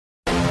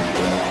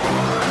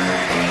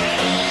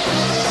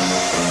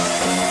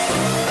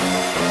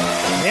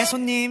네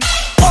손님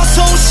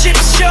어서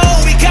오십시오.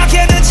 이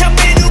가게는 참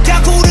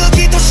메뉴가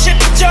고르기도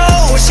쉽죠.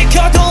 뭘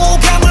시켜도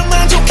오감을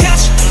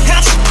만족하지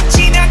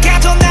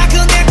지나가던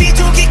나그네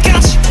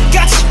비둘기까지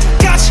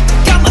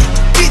까만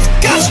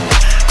비둘기까지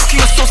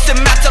쿠키와 소스의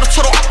맛대로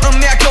초록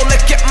음미하고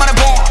내게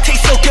말해봐.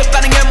 Taste so good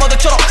반응을 모두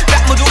초록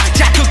락 모두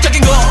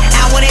자극적인 거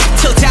I want it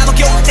till 다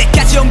녹여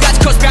때까지 온갖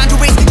cross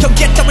boundaries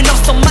경계 따윈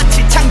없어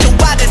마치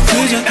창조하듯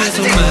그저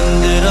계속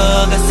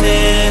만들어가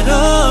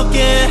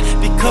새롭게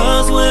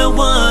Because we're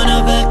one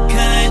of a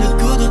kind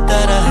누구도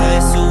따라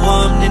할 수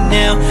없는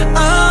now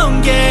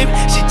on game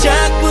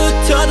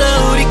시작부터 다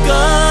우리 거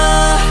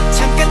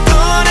잠깐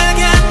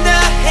떠나간다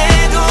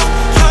해도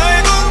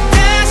결국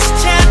다시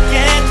찾게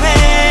돼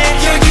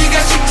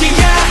여기가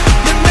식지야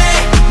내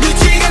메뉴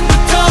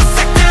지금부터 싹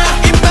다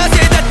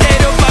입맛에 다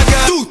때려박아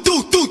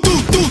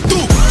뚜뚜뚜뚜뚜뚜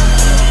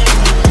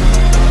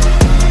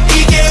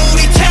이게 우리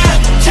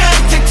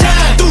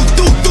탑탑탑탑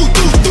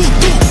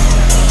뚜뚜뚜뚜뚜뚜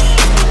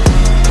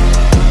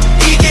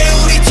이게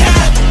우리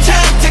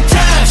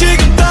탑탑탑탑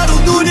지금 바로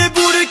눈에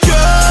불을 켜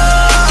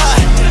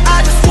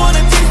I just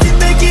wanna taste it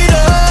make it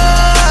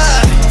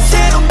up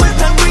새로운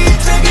판 위에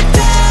되게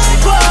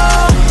달고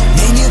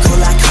메뉴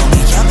골라 call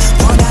me up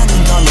원하는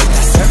걸로 다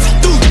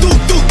serve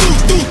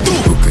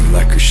뚜뚜뚜뚜뚜뚜 Cooking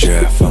like a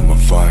chef I'm a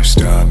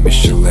 5-star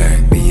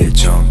Michelin 미의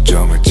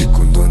정점을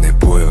찍고 눈에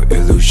보여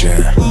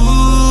illusion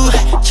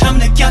처음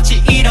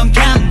느꼈지 이런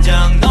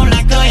감정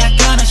놀랄 거야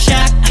gonna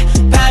shock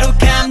바로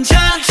감정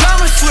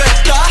잠을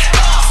쇠다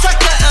싹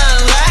다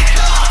unlock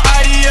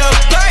아이디어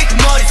break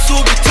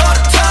머릿속을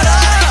털어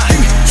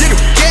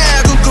지루게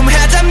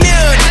궁금하다면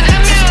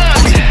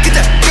우리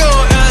그대로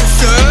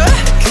answer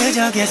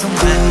그저 계속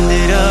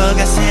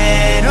만들어가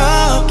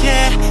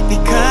새롭게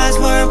Because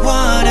we're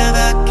one of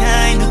a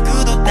kind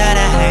누구도 따라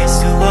할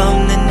수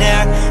없는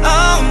their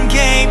own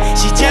game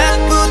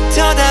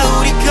시작부터 다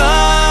우리 거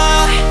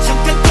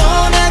잠깐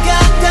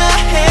떠나갔다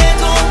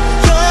해도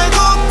결국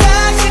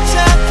다시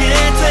찾게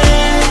돼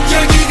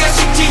여기가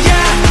식지야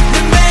내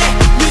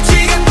메뉴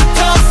지금부터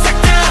싹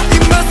다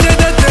입맛에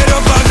다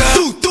때려박아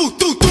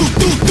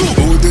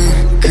뚜뚜뚜뚜뚜뚜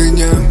뭐든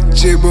그냥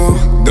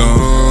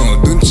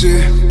집어넣어 눈치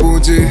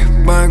보지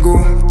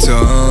말고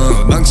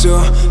더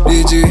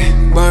망설이지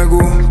말고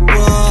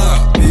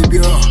와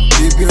비벼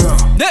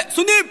네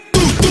손님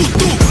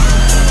뚜뚜뚜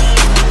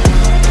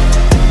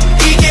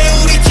이게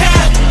우리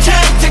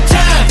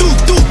탑탑탑탑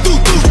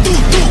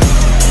뚜뚜뚜뚜뚜뚜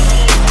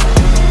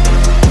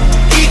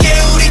이게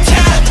우리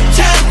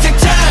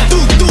탑탑탑탑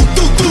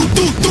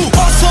뚜뚜뚜뚜뚜뚜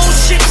어서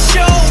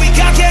오십시오. 이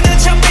가게는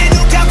참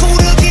메뉴가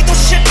고르기도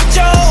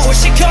쉽죠. 뭘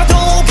시켜도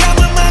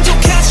오감을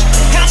만족하지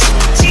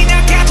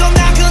지나가던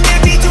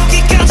나그네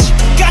비둘기까지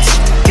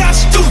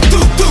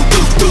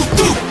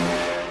뚜뚜뚜뚜뚜뚜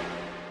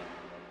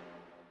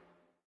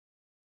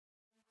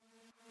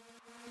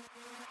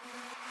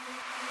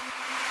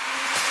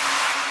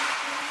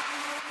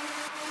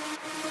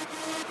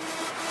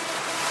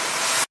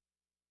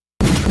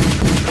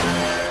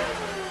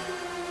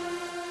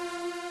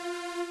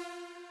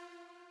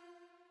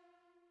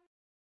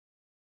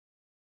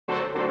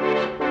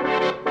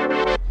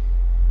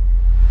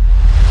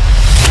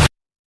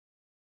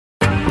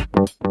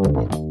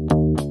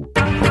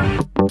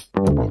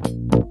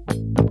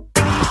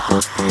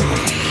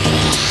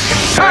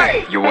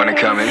Hey, you wanna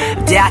come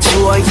in? 다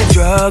주워 이제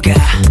들어가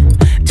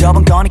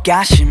저번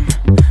거니까 심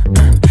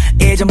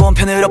이제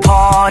몸편으로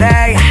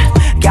보내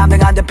감당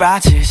안 돼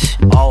빠지지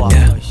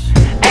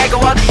애가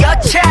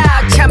어디였자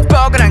참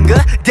뻐근한 거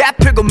다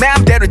풀고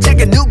마음대로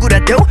즐겨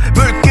누구라도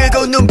불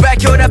끄고 눈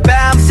밝혀라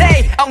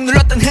밤새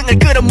억눌렀던 흥을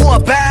끌어모아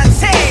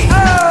밤새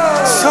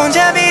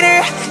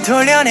손잡이를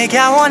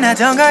돌려내가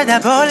원하던 걸 다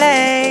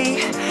볼래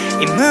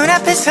이 문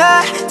앞에서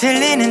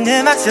들리는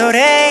음악 소리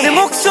내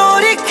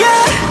목소리가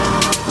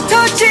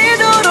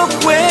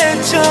터지도록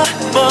외쳐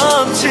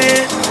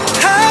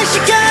멈칫할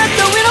시간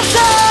따윈 없어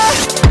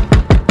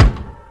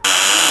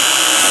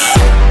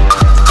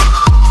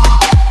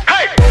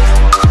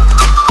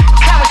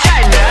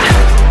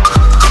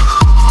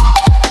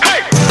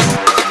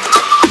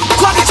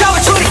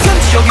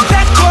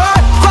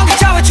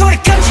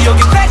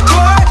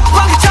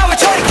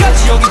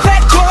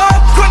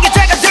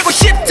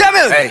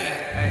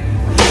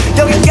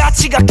여긴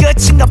가치가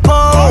끝인가 보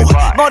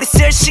머리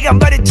쓸 시간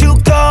많이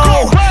두고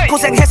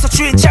고생해서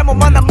주인 잘못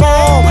만난 몸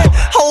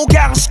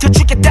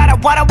호강시켜줄게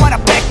따라와라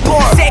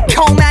백볼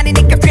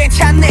새콤하니까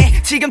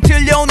괜찮네 지금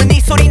들려오는 이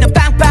소리는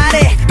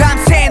빵빠레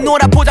밤새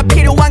놀아보자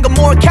필요한 건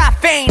more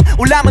caffeine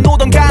올라면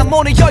오던가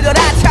문을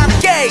열려라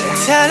참깨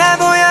달라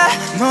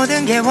보여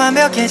모든 게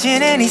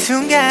완벽해지는 이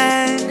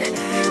순간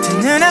두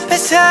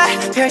눈앞에서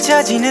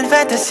펼쳐지는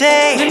판타지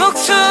내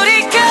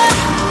목소리가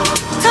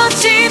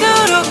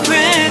터지도록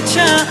외쳐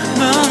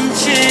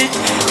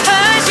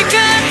멈칫할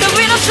시간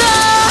따윈 없어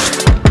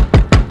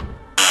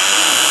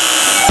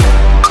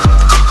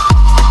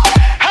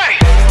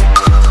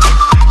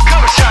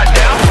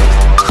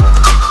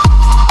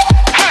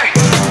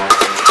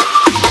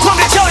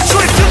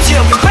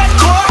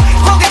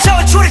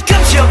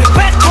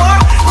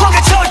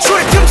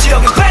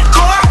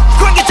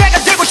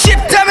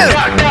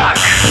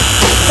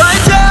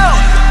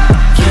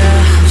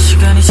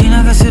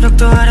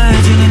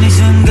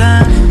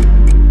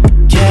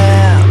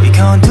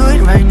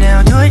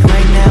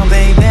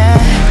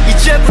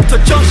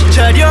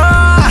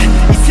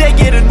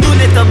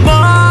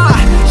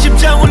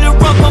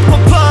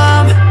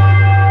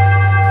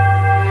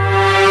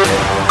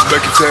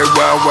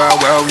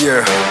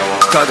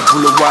다들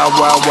불러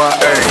와와와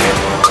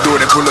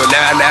노래 불러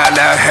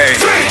라라라 hey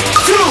 3, 2,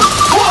 1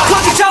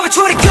 관계자와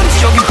출입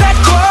금지 여긴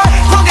backward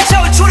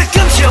관계자와 출입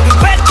금지 여긴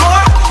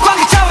backward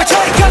관계자와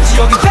출입 금지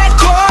여긴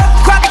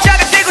backward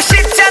관계자가 되고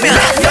싶다면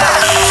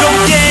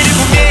좀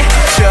때리고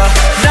미쳐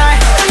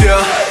날려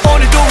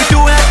오늘도 we do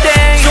our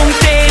thing 좀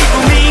때리고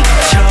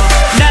미쳐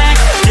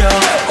날려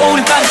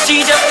오늘 밤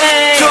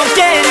시작해 좀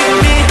때리고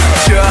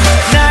미쳐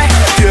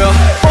날려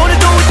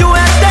오늘도 we do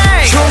our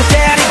thing 좀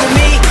때리고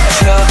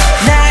미쳐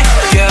날려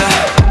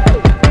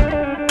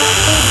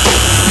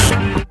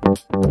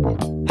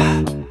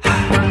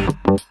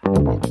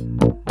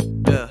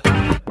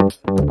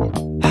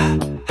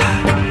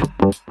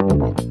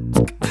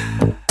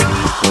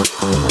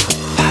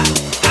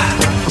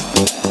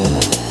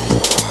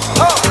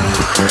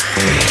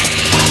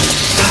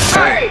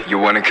Hey, you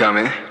wanna come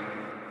in?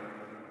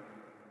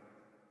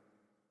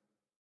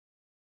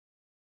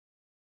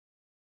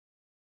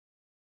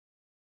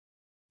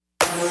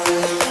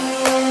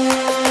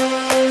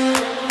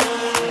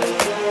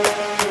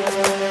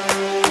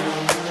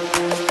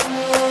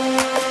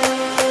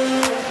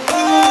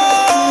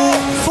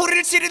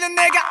 소리를 지르는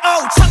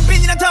내가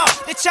창빈이란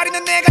더내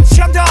자리는 내가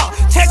참더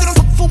태도는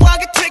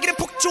덕후하게 되기를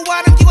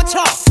폭주하는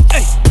기관총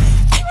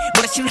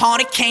몰아친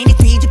허리케인이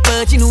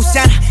뒤집어진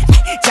우산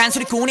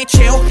잔소리꾼의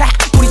최후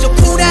우리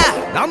좋구나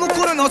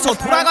나무꾼은 어서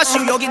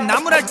돌아가시오 여긴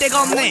나무랄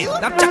데가 없네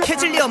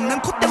납작해질 리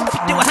없는 콧대와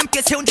핏대와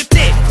함께 세운 집들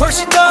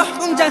훨씬 더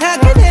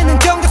웅장하게 되는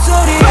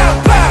경적소리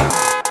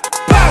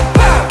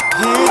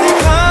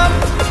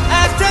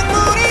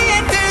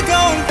악당무리의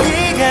뜨거운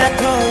비가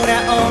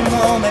돌아온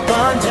몸에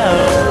번져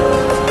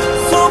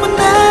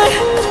소문날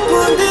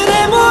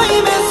군들의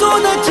모임에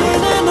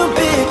쏟아지는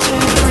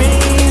눈빛은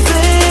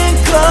freezing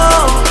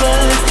cold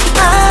but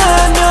I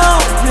know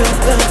you're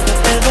the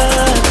forever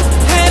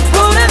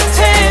해보는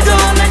태도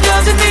난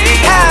여전히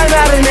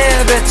하나를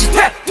내뱉지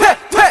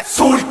퇴퇴퇴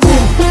소리꾼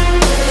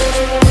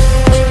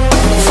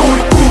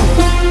소리꾼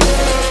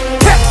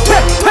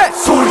퇴퇴퇴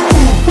소리꾼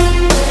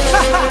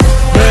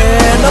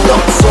Man, I'm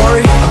not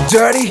sorry, I'm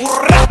dirty.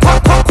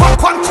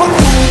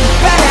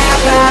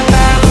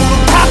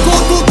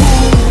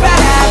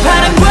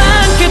 바람과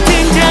함께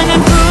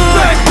등장한 구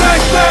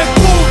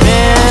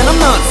Man, I'm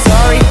not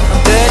sorry,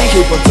 I'm dirty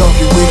Keep on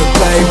talking, we don't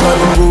play by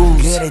the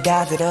rules. 그래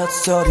다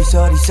들었어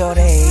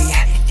소리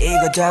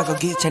이거저거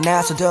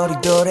귀찮아서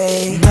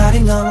도리도리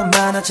말이 너무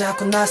많아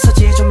자꾸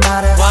나서지 좀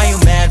마라 Why you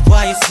mad,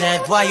 why you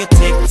sad, why you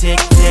tick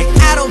tick tick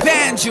I don't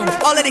ban 중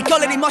얼레리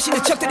걸레리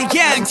멋있는 척들이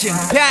양증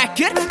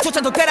발끝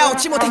조차도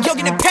따라오지 못해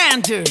여기는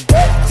팬들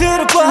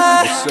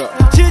들어봐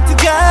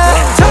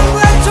질투가 전부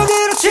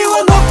한쪽으로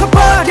지워놓고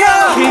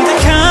버려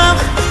기득함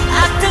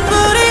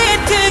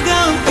악당무리의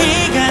뜨거운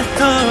비가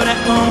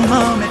돌아온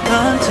몸에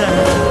번져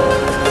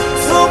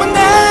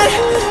소문날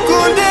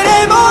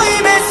군들의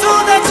모임에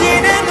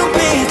쏟아지는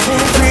눈빛은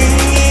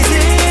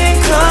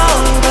freezing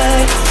cold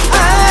but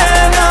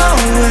I know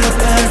we'll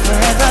burn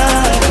forever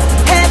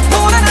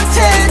해보라는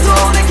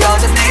태도는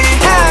여전히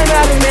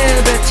하나를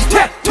내뱉지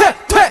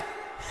퇴퇴퇴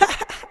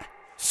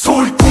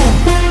소리꾼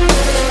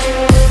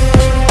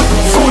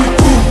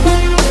소리꾼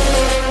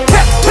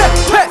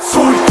퇴퇴퇴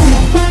소리꾼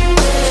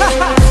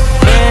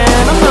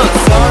Man, I'm not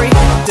sorry,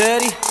 I'm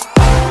dirty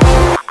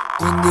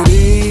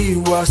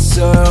군들이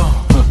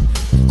왔어요.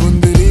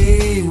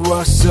 군들이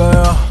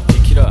왔어요.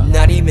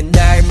 날이면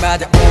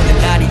날마다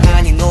오는 날이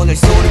아닌 오늘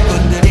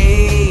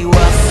소리꾼들이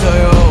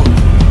왔어요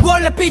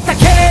원래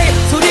삐딱해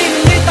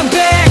소리는 일단 백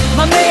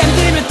맘에 안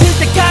들면 들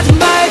때까지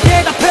말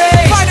대답해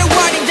Final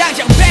warning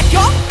당장 back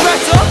up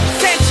Press up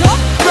Set up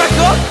Break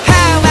up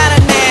하나를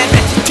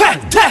내뱉지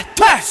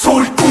퇴퇴퇴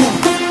소리꾼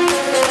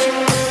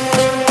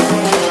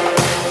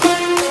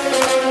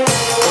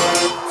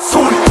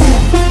소리꾼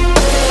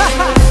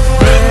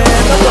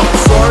Man, I'm not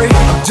sorry,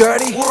 I'm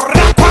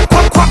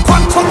dirty.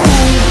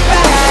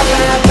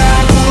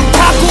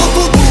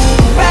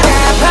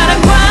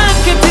 바람과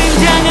함께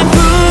등장한 구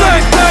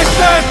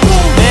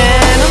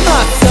Man, I'm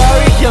not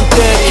sorry, I'm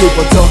dirty Keep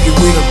on talking,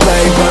 we don't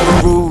play by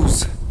the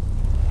rules.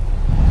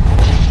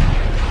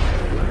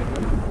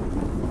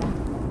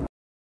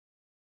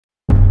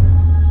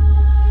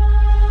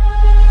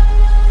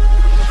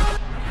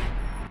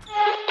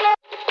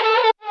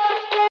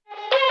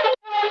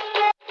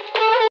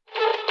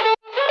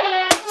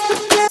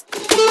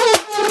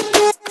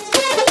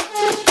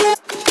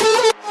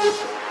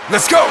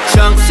 Let's go.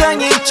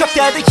 정상인 척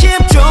다들 힘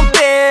좀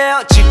빼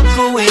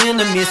짓고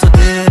있는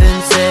미소들은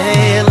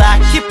say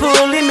락이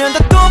풀리면 다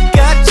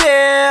똑같지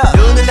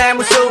눈은 날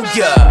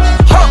무속여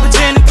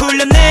허브제는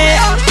풀렸네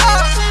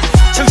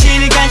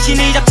정신을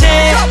간신히 잡지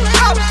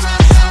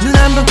눈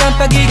한 번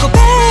깜빡이고 빼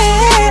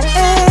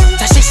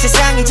다시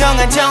세상이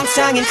정한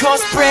정상인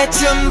코스프레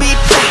준비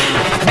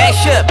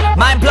Mashup,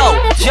 mind blow,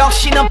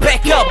 정신은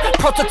backup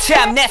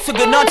프로토타입 내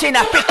속은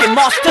언제나 freaking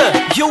monster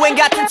유행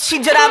같은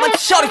친절함은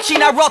저리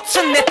지나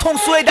rotten 내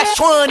통수에다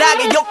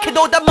시원하게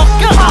욕해도 다 먹어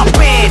Hop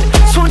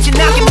in,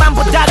 순진하기만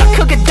보다 더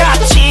크게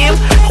다짐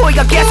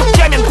호의가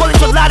계속되면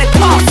권리줄 안에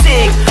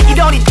toxic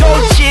이러니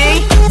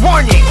돌지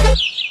Warning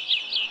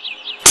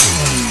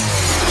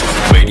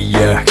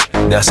Maniac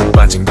나서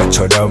빠진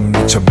것처럼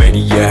미쳐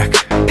Maniac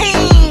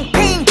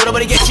핑핑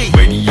돌아버리겠지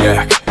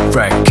Maniac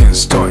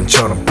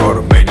Frankenstein처럼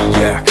걸어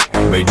Maniac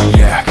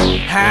Maniac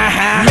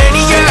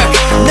Maniac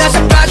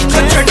나서 빠진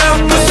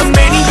것처럼 무슨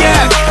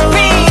Maniac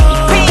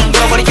핑핑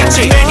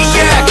돌아버리겠지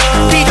Maniac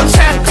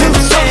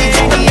비정상품성이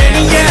정말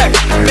Maniac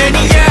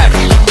Maniac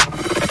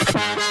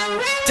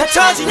다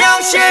터진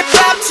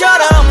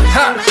형실밥처럼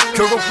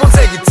결국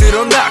본색이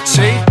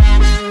드러났지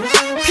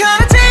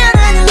편하지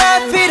않은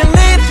life it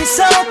live it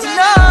so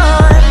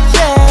tonight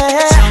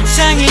yeah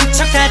정상인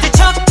척 다들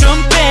척 좀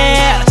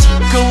빼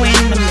짓고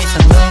있는 미소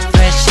no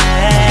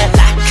pressure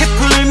라크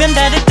불면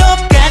다들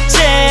똑같지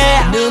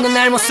눈은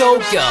날 못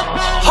속여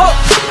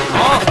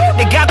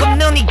내가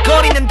걷는 이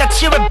거리는 다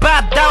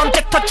지뢰바다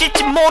언제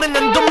터질지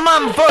모르는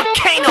둠만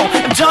volcano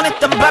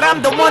안전했던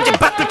바람도 언제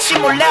바꿀지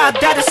몰라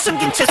다들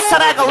숨긴 채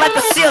살아가 like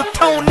a seal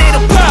tornado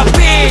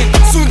Popping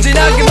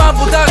순진하게만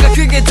보다가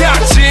그게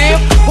닥치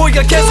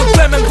호의가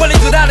계속되면 권리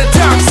줄 아는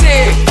닥치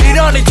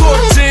이러니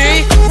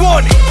돌지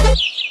원이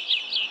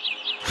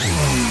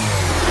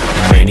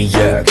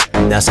Maniac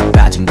나서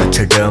빠진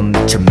것처럼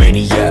미쳐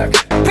Maniac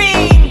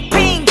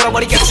핑핑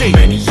돌아버리겠지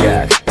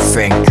Maniac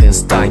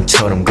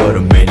Frankenstein처럼 걸어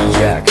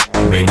Maniac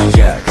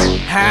Maniac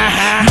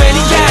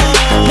Maniac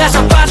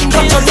나서 빠진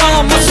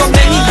것처럼 무슨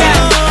Maniac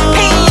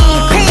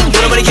핑핑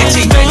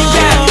돌아버리겠지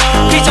Maniac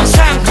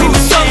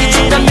비정상품성이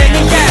중단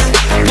Maniac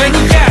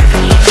Maniac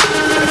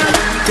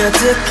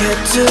가득해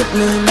두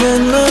눈은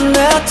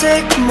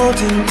lunatic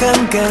모든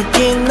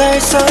감각이 날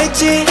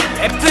서있지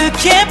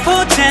예쁘게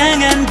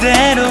포장한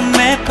대로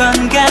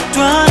매번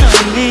갖던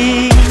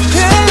언니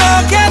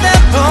흘러가다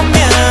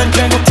보면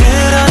결국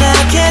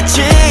드러나겠지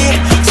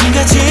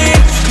지금까지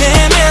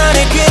내면의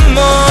그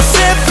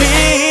모습이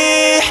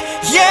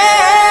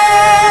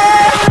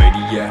yeah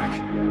Maniac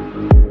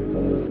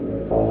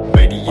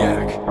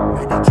Maniac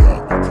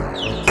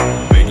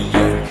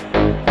Maniac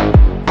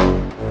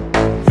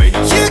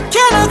You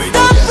cannot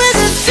stop with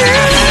this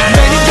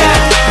Maniac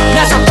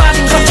나서 빠진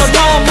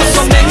것처럼 무슨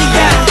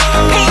Maniac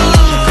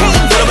핑핑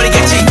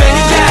돌아버리겠지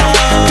Maniac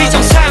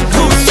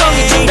비정상품성이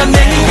중단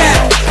Maniac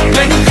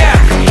Maniac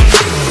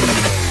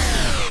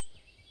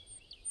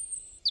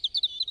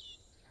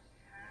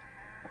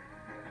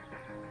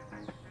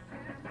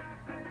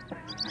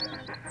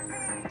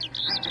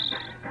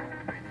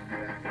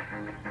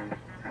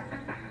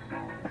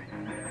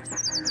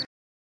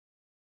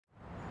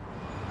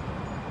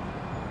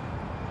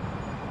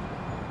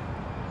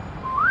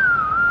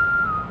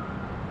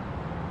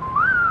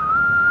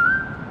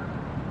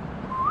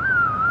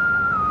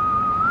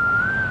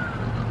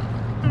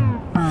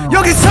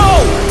여기서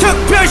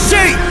특별시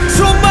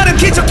수많은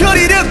기적을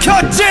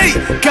일으켰지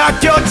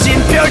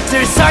가려진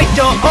별들 사이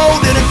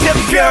떠오르는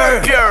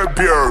특별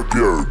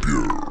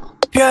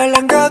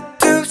별난 것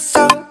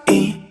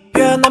두성이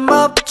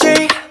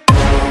변함없지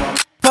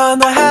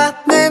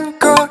번화하는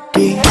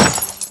거리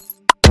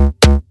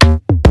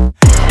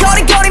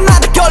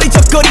거리거리마다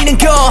걸리적거리는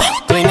거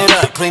Clean it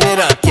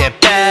up, get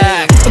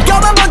back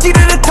검은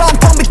먼지를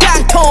텅텅 빈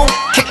땅통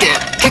Kick it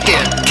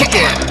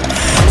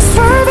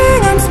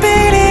Swerving, I'm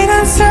speeding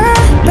on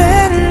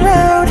Serpent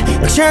Road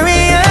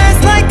Luxurious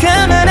like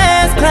coming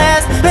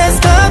S-Class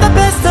Best of the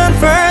best on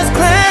first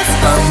class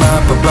I'm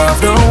up above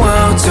the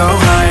world so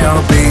high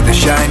I'll be the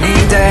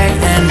shining day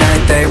and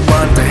night They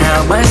wonder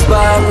how my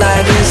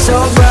spotlight is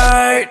so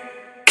bright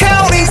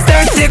Counting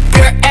stars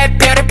특별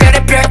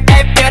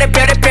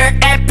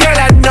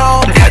별난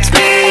놈 That's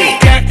me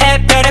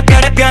별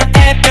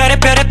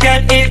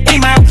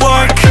in my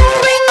work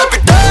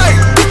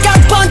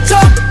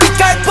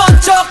빛깔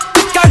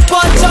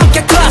번쩍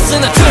개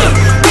클래스는 틈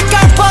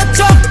빛깔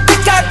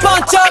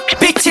번쩍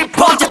빛이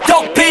번쩍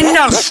또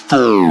빛나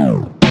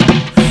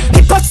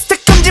힙합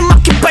스택 금지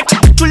막힌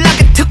발짝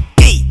특출나게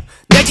특기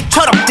내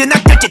집처럼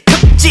뜨날떨지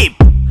특집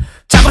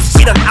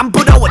작업실은 안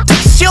부러워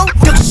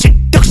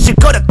득실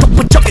거려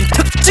독보적인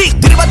특징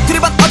들이받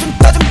어줌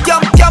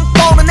띄엄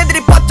보는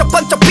애들이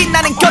번쩍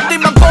빛나는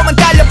것들만 보면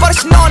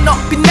달려버릇이 너너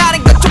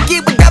빛나는 것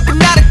쪽이보다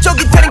빛나는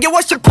쪽이 되는 게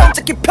훨씬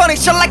번쩍히 편해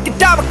Shine like a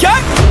diamond girl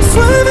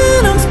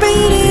Swerving, I'm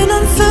speeding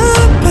on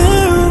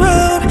Super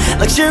Road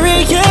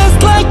Luxurious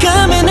like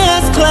coming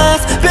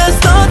S-Class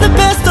Best of the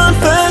best on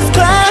first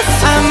class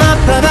I'm up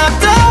above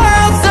the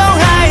world so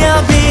high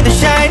I'll be the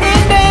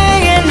shining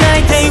day and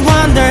night They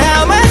wonder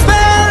how my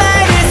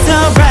spotlight is so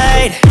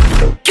bright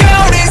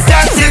Counting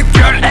stars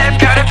특별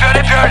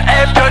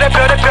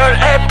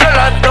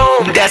별난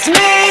놈 That's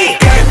me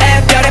별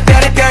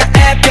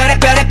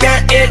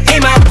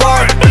in my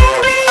world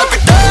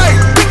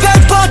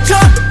빛깔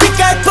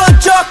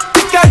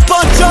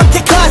번쩍 개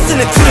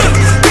클래스는 틈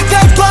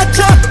빛깔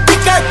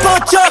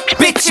번쩍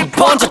빛이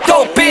번쩍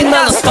또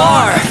빛나는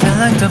star Feel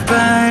like the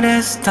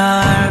brightest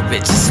star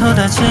빛이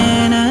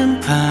쏟아지는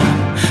밤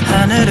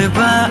하늘을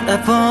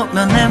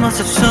바라보면 내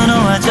모습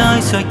수놓아져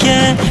있어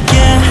yeah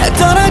yeah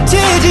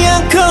떨어지지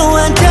않고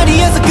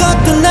한자리에서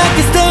거듭나게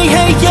stay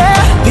hey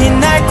yeah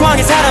빛날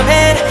광의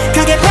사람은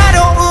그게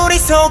바로 우리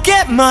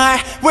속의 말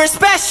We're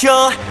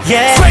special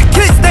yeah Straight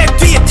kiss 내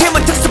뒤에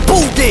팀은 특수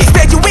부대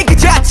스테이지 위 그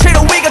자체로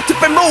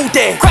특별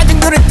무대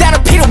관중들은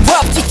따로 필요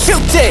없지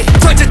축제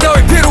전체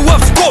따위 필요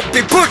없이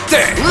꽃빛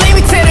불때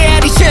Limited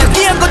edition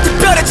이런 것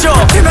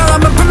특별해져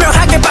투명하면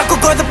분명하게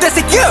바꾸고 더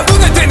떼세 you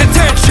눈에 띄는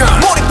텐션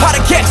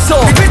몰입하는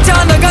객석 이 글자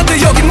하나가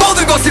돼 여기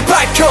모든 것을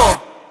밝혀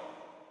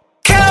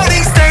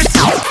Counting stars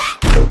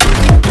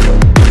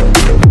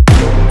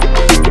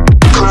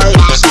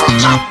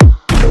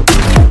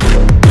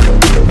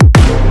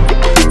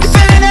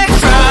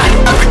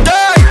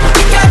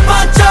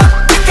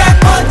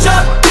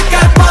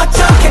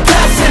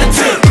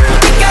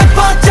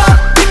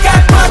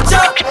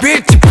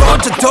빛이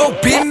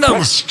번져도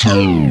빛나는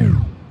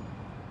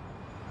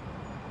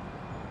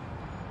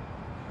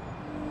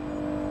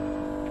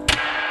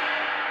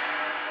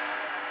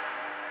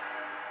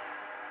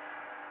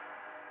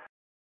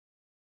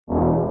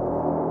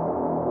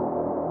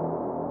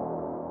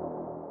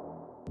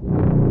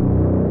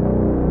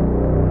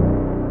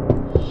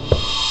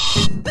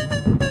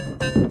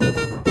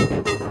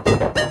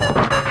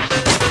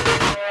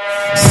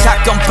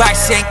사건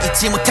발생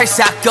잊지 못할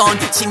사건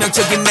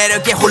치명적인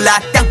매력에 홀라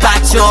땅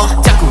빠져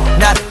자꾸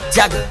나를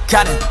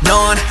자극하는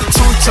넌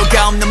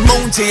출처가 없는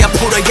문제야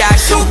풀어야 할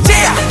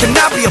숙제야 Can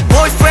I be your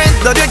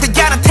boyfriend 너를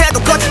대하는 태도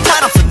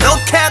거짓말 없어 no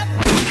cap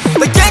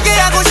너에게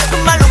하고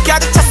싶은 말로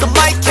가득 찼어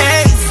my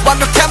case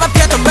완벽함만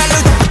펴도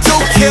멜로디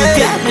부족해 You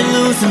got me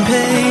losing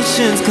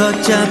patience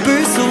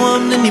걷잡을 수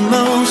없는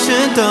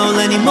emotion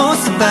떠올라 네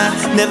모습 봐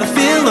Never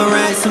feel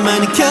alright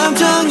수많은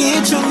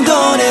감정이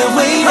충돌해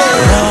waiting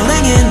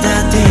Rolling in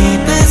the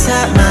deep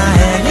inside my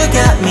head You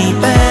got me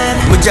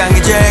bad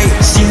문장의 J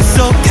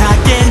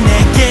신속하게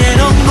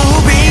내게로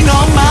moving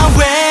on my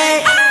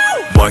way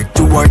Why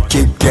do I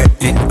keep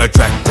getting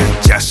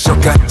attracted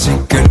자석같이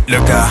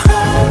끌려가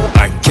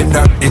I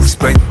cannot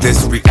explain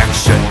this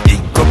reaction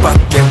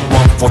이거밖에 1,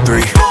 4,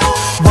 3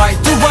 Why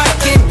do I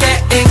keep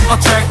getting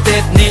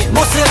attracted 네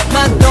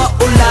모습만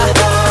떠올라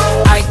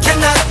I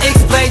cannot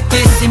explain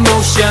this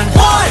emotion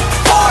 1,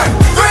 4,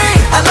 3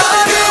 I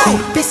love you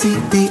A, B, C,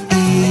 D,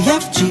 E,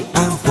 F, G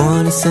I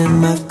wanna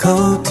send my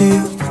code to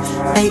you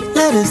 8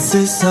 letters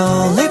is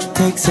all it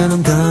takes and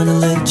I'm gonna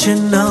let you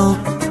know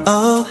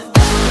Oh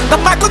너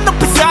말고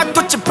높이서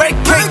도대체 break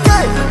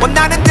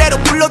원하는 대로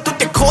불러도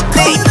돼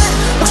코딩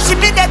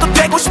욕심이라도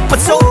되고 싶어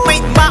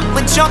soulmate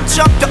마음은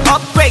점점 더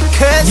upgrade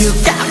Cause You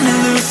got me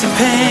losing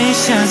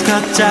patience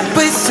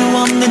걷잡을 수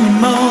없는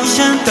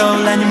emotion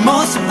떠올라 네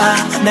모습 봐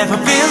Never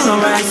feel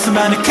alright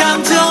수많은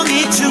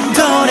감정이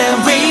충돌해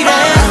waiting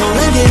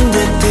Rolling in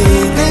the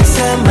deep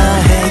inside my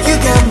head You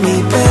got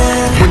me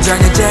bad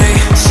문장의 J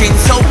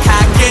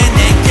신속하게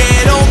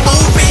내게로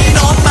moving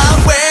on my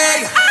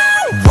way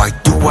Why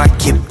do I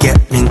keep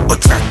getting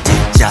attracted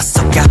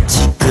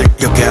자석같이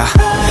끌려가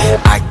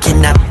I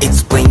cannot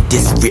explain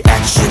this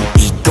reaction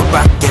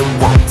이거밖에 1,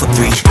 4,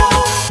 3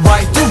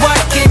 Why do I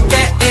keep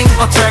getting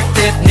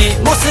attracted 네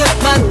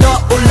모습만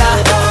떠올라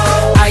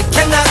I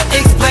cannot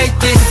explain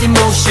this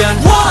emotion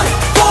 1,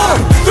 4,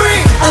 3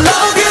 I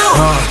love you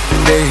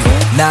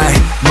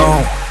나의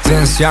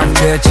모든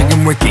상태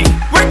지금 wiki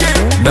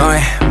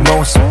너의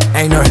모습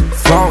ain't no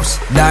false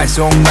나의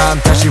속마음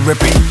다시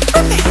repeat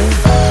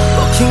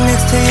Walking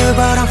next to you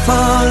but I'm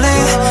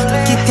falling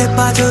더 깊게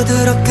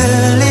빠져들어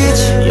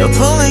끌리지 You're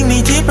pulling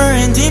me deeper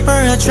and deeper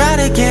I try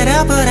to get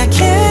out but I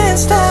can't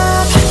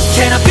stop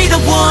Can I be the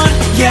one?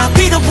 Yeah I'll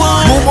be the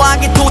one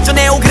무모하게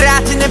도전해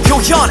오그라드는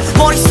표현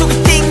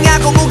머릿속이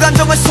띵하고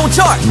무감정을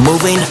손절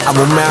Moving I'm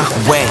on my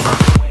way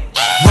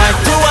Why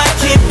do I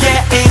keep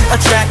getting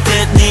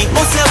attracted 네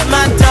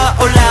모습만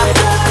떠올라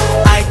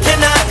I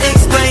cannot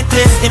explain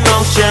this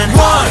emotion 1,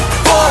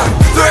 4,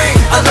 3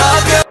 I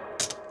love you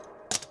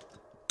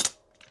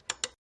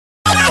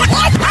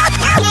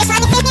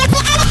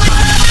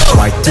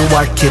Why do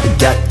I keep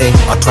getting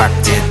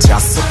attracted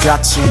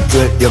자석같이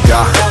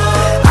끌려가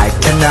I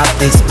cannot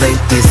explain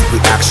this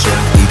reaction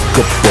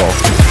이것도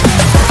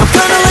I'm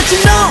gonna let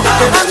you know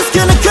that I'm just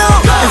gonna go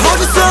and hold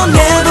you so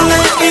never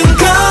letting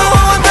go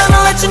I'm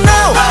gonna let you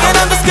know and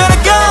I'm just gonna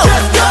go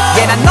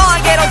yeah 난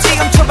너에게로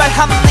지금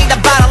출발합니다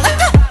바로 let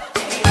go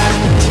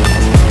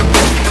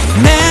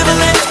Never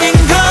letting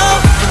go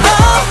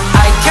oh.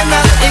 I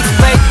cannot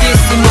explain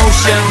this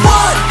emotion 1,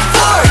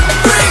 4,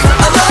 3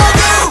 I love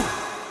you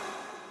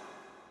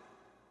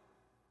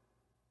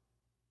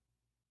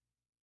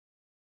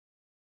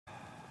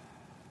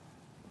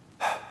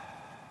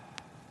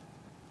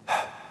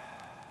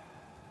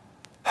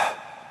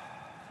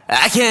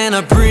I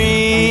cannot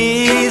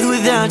breathe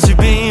without you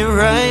being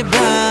right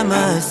by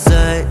my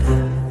side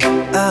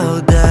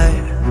I'll die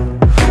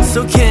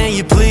So can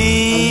you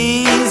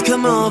please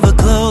come over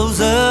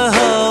closer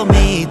Hold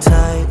me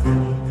tight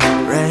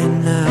right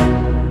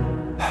now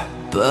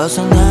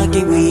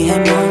벗어나기 위해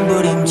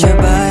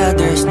몸부림쳐봐야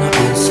There's no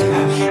answer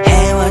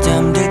해와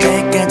잠들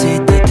때까지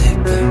또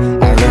댓글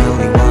I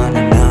really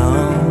wanna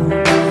know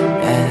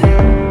yeah.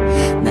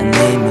 난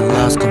이미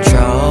lost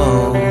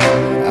control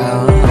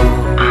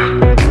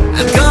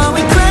I'm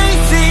going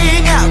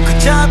crazy now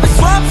걷잡을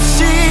수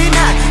없이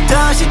난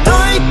다시 또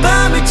이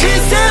밤을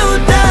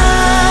지새운다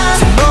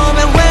제 몸에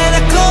when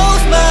I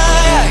close my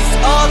eyes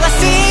All I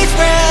see is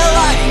real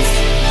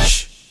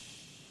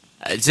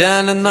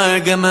알잖아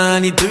널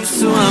가만히 둘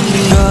수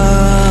없는 걸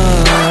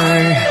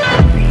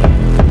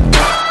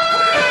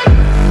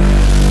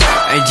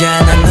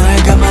알잖아 널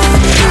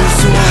가만히 둘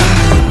수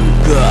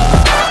없는 걸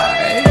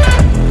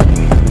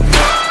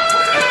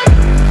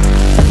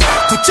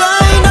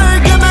도저히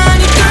널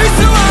가만히 둘 수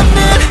없는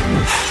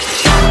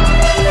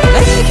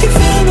Make you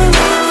feel my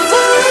love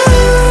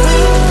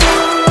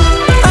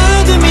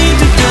어둠이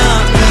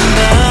두꺼운 밤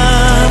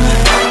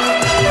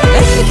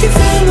Make you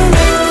feel my love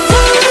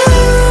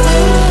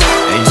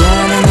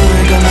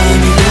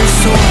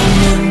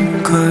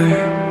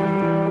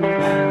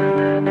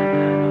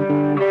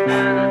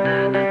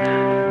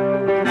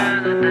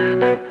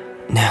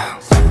Now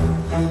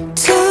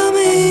tell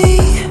me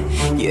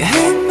you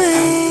hate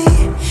me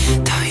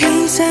더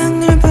이상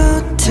널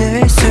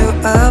버틸 수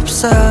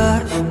없어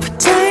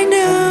But I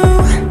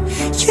know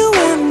you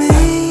want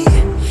me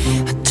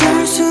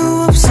어쩔 수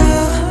없어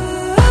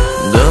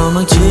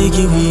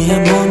도망치기 위해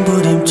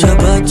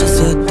몸부림쳐봤자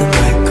썼던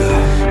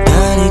말걸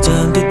달이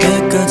잠들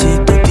때까지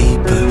또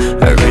deeper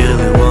I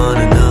really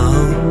wanna know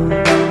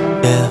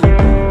Yeah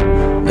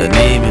난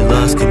이미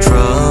lost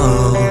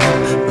control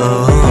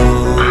oh.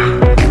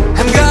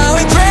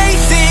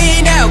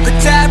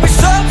 잡을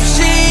수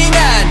없이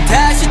난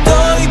다시 또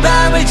이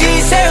밤을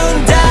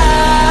지새운다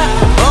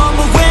Oh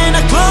but when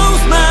I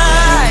close my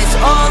eyes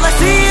All I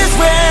see is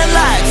red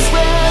lights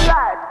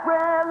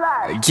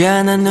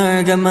알잖아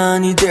널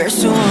가만히 둘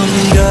수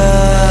없는 걸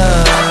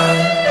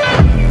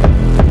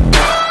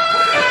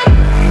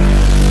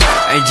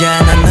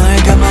알잖아 널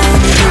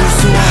가만히 둘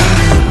수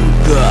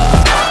없는 걸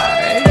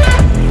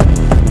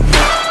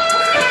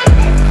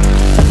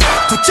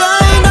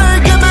도저히 널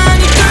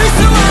가만히 둘 수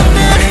없는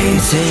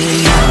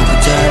Crazy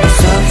잡을 수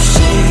없이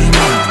난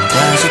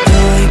다시 또 이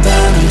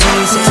밤을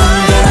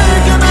지새운다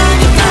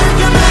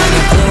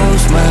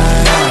Close my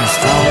eyes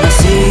All I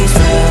see is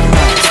red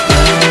lights,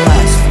 red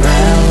lights,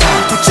 red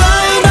lights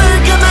도저히 널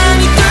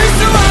가만히 둘 수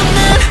없는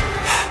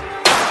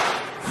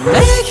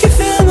Make you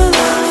feel my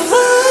love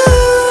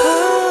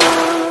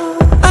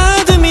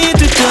어둠이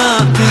두꺼운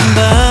밤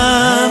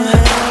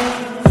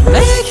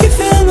Make you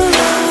feel my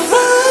love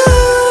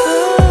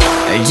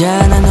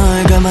알잖아 널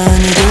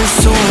가만히 둘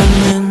수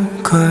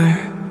없는 걸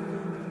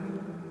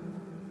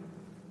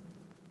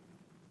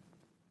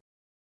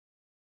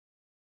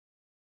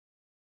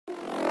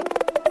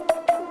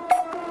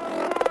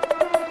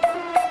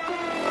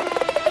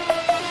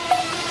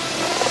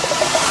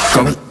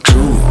Coming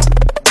true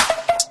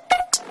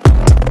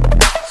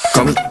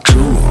Coming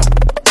true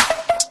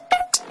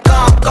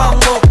꽁꽁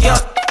묶여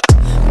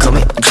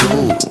Coming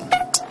true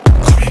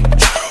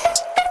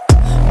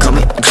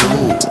Coming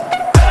true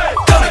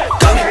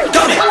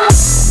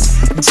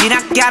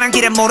지나가는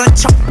길에 모른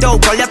척도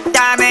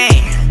걸렸다네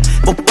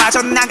못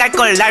빠져나갈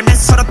걸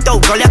알면서도 또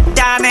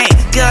걸렸다네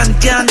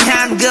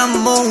끈끈한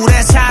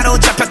그물에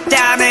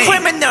사로잡혔다네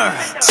Criminal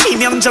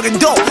치명적인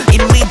도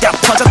이미 다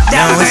퍼졌다네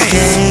No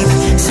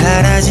escape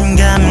사라진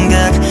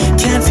감각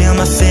Can't feel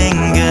my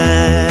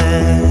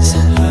fingers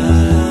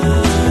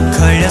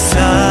걸렸어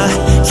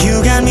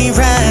You got me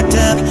wrapped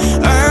up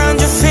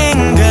around your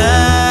fingers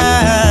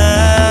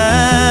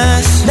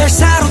날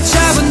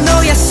사로잡은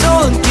너의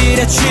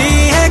손길에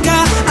취해가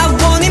I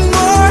want it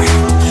more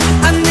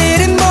I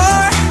need it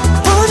more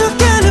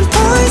부족하는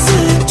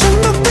poison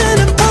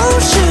중독되는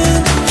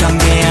potion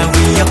경계와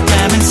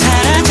위협감은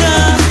사라져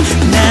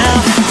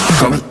Now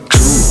Coming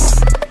true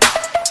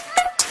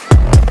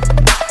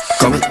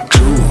Coming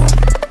true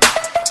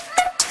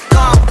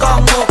꽁꽁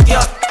묶여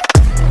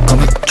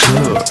Coming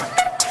true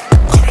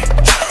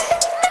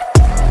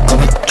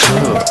Coming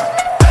true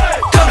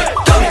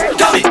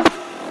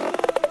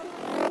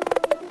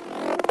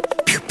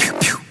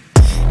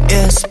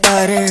Yeah,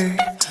 spider,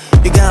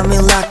 you got me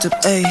locked up,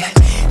 ayy.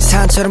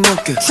 산처럼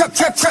묶여,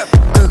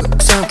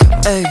 끄국 삼켜,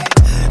 ayy.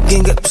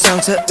 긴급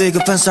상태,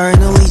 위급한 sorry,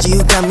 no easy,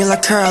 you got me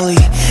like Curly.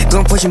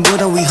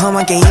 공포심보다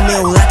위험한 게임에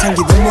올라탄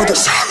기분 모두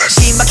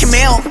신박해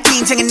매우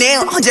긴장해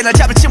내요 언제나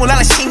잡을지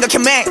몰라 심각해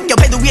매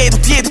옆에도 위에도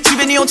뒤에도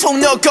주변이 온통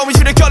너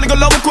거미줄에 걸린 걸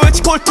너무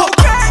꼬였지 골통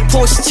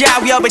포시자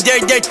위협에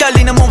덜덜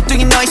떨리는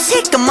몸뚱이 너의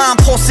시커먼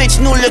포스지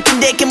눌렸던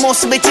내게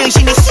모습에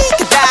정신이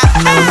시끄다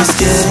No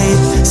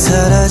escape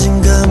사라진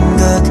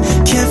감각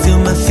Can't feel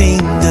my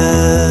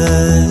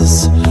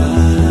fingers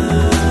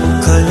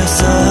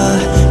걸렸어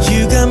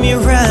You got me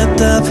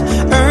wrapped up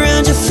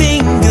around your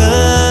fingers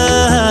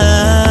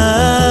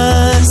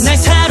날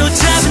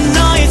사로잡은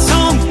너의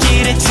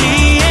손길에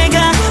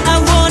취해가 I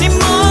want it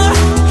more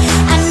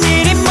I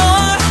need it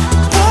more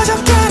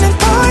부족하는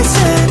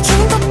poison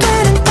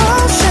중독되는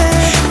potion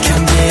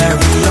경계와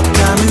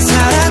위협감은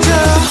사라져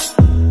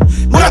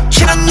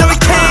몰아치는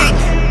hurricane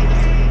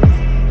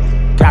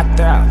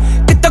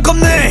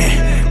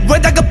끄떡없네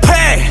왜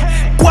다급해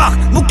꽉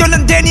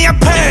묶였는데 네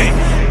앞에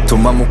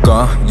돈만 못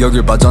가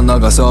여길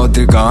빠져나가서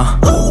어딜 가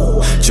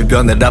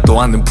주변에 랍도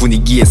않는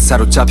분위기에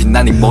사로잡힌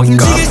난이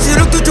뭔가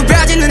움직일수록 또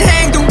좁아지는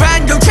행동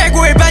반경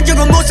최고의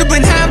반전은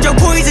모습은 함정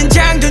포이즌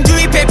장전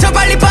주입해 더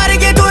빨리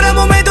빠르게 돌아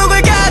몸에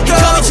독을 가둬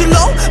거미줄로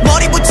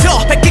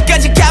머리부터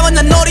발끝까지 감아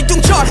난 너리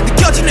뚱쳐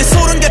느껴지는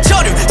소름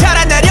곁처럼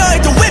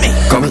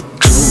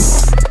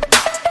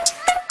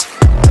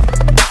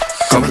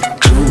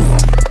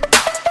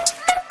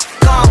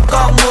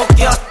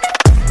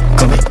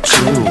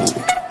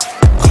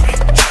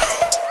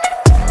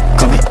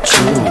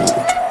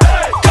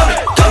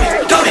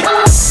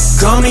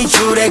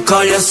거미줄에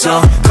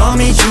걸렸어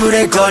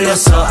거미줄에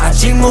걸렸어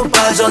아직 못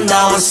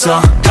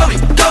빠져나왔어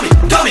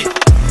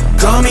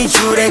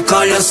거미줄에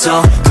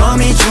걸렸어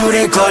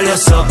거미줄에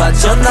걸렸어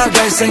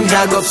빠져나갈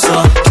생각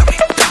없어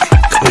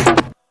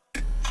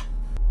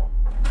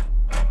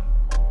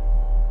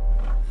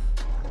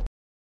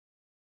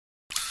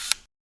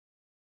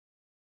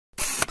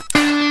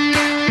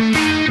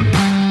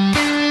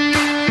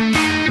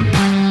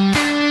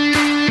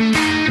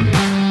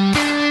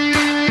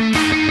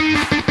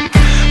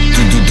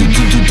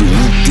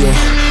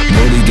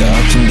머리가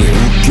아픈데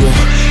웃겨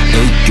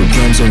애교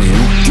감성이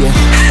웃겨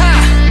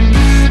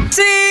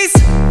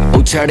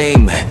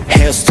옷차림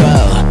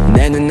헤어스타일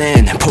내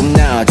눈엔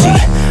폼나지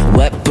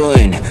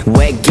웹보인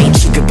외계인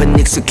취급은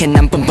익숙해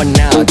난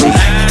뻔뻔하지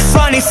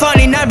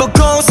Funny 날 보고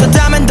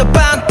웃어다면 더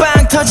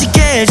빵빵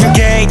터지게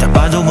해줄게 다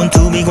봐도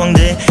원투비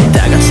광대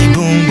다같이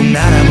붕붕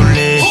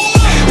날아볼래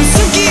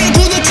웃음기에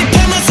도넛집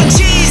파마산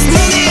치즈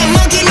눈에 안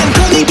먹히면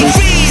분위기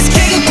freeze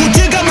개그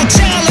코드가 못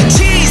잘라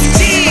cheese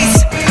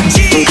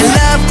I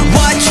love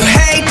what you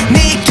hate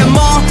니가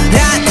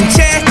뭐라는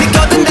채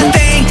믿거든 다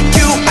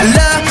thank you I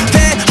love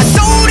it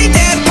헛소리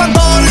대판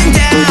벌린다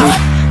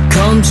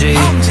검지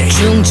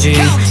중지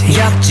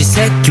약지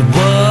새끼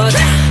what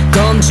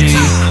검지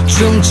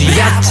중지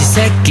약지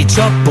새끼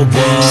접어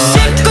what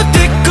씹고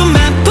뜯고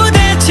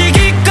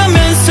맛부대치기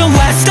거면서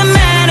what's the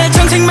matter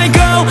정색 말고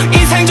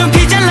인상 좀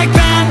피자 like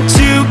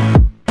반죽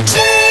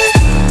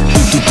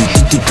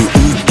뚜뚜뚜뚜뚜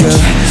웃겨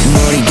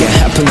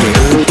머리가 아픈데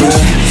웃겨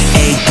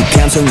애교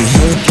감성이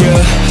웃겨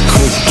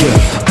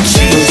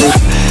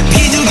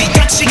비둘기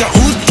가치가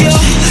웃겨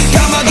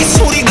까마귀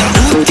소리가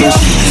웃겨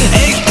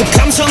애교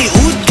감성이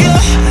웃겨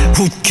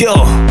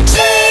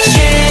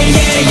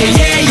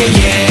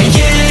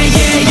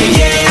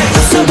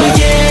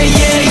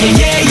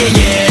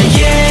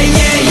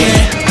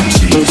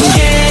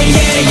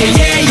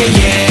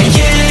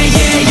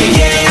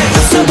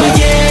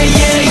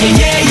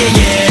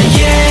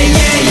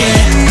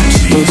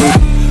웃어봐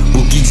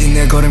웃기지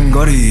내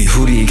걸음걸이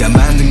우리가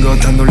만든 거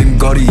다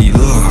놀림거리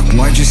Look,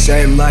 why'd you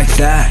say it like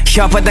that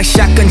혓바닥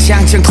샷건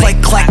장전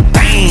클릭 클릭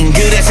bang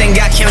그래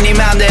생각해 네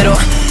맘대로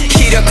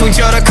이러쿵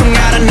저러쿵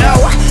I don't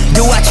know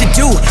Do what you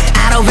do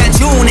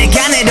알아봐줘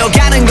내가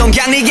내려가는 건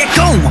그냥 네게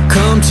꿈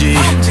검지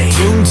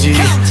중지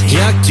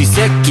약지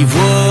새끼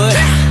what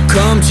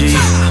검지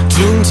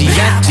중지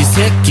약지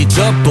새끼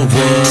접어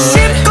what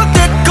씹고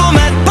뜯고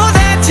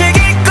맛보대치기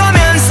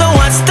거면서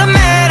What's the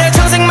matter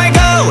정색 말고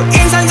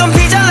인상 좀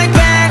피자 like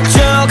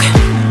반죽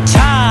자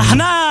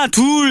하나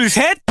둘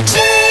셋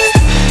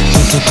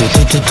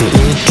뚜뚜뚜뚜뚜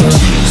웃겨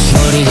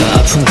머리가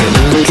아픈데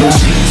웃겨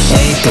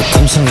애교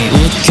감성이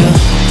웃겨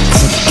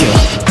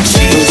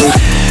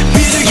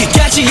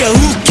비둘기까지가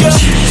웃겨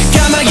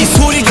까마귀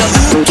소리가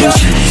웃겨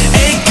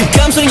애교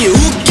감성이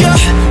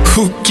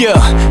웃겨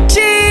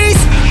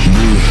Cheese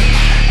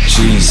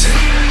Cheese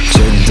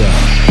젠다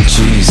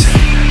cheese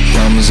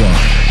파메산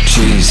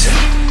cheese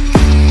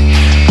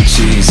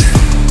cheese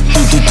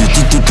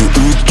뚜뚜뚜뚜뚜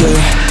웃겨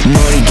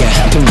머리가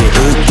아픈데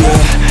웃겨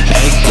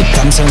애교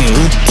감성이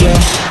웃겨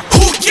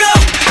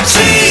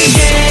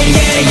Cheese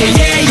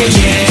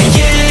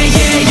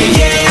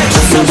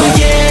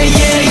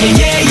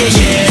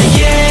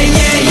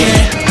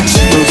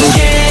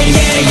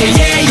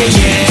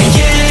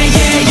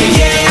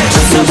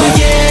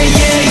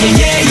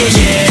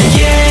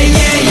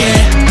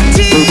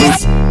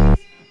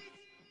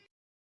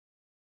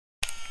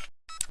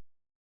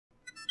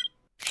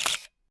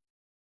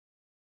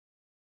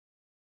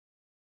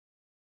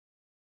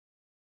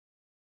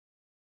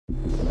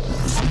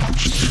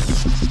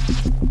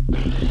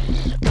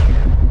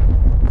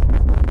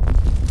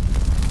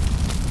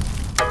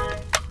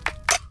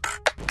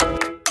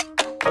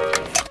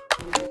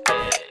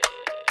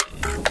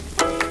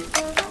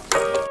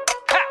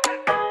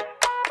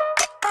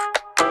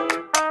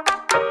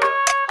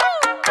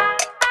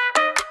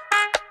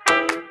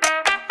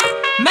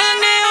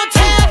막내온탑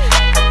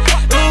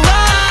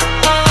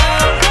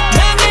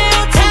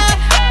막내온탑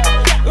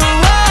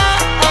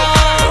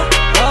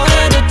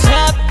over the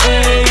top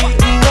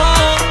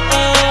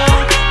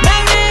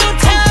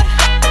막내온탑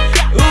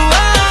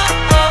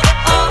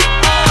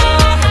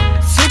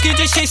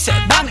스키즈 시세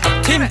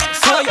막내팀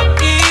서열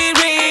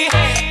 1위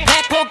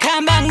대폭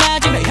한 방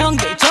맞으면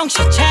형들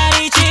정신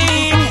차리지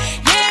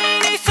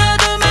예능이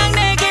있어도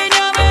막내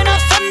개념은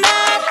없었나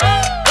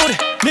올해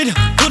내년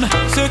누나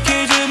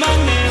스키즈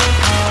막내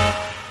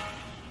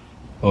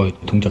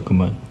동작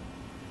그만.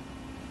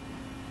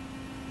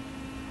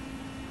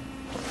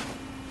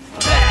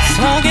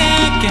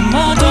 서객게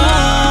모두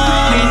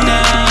있네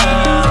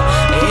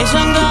이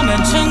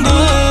정도면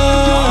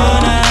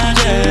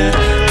충분하지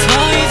더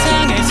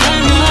이상의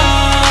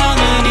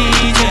설명은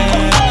이제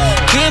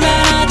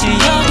그만하지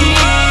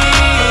여기까지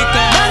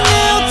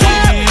막내온탑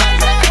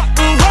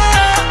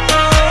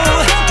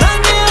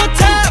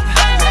막내온탑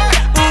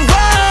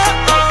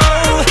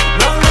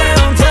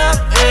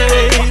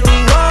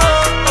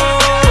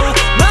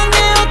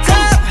막내온탑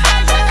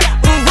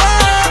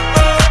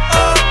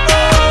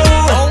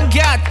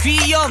온갖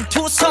귀여움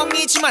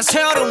성이지만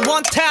서열은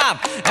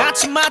원탑.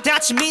 아침마다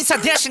아침 인사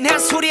대신 한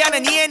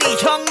소리하는 이엔이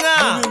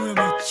형아.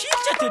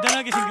 진짜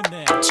대단하게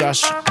생겼네.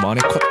 자식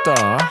많이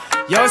컸다.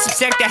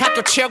 연습생 때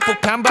학교 체육복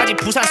반바지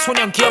부산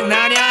소년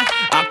기억나냐?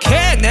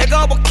 아케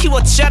내가 뭐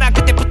키웠잖아.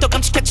 그때부터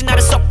깜찍했지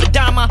나를 쏙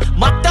빼닮아.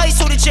 맞다 이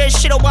소리 제일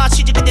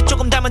싫어하시지. 근데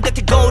조금 닮은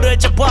듯해 거울을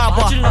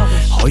잡아봐.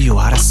 어휴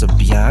알았어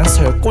미안.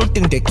 서열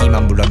꼴등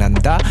됐기만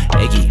물러난다.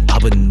 애기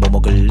밥은 뭐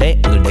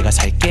먹을래? 오늘 내가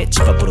살게.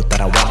 집 앞으로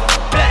따라와.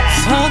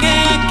 속에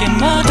꽤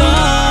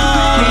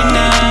묻어있나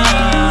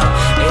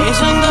이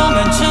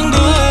정도면 충분하지.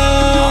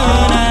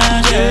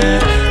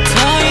 더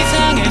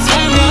이상의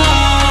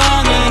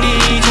설명은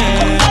이제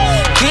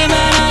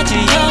그만하지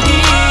여기까지.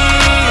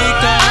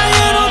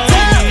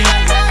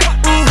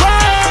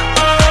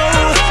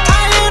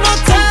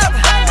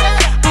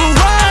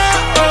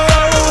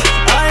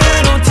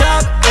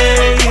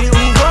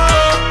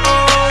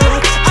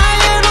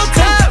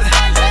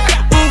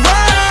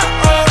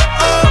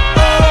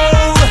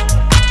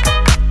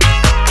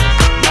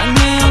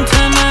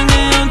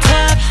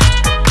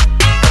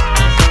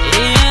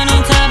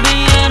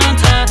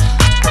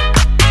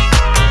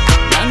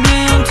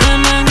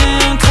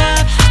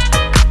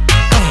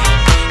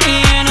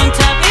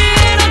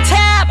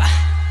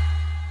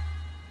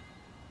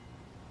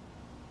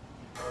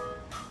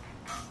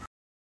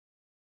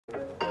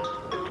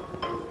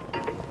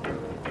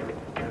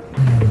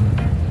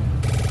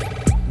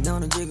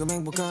 너는 지금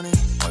행복하니?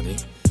 아니.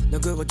 너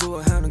그거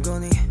좋아하는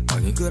거니?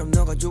 아니. 그럼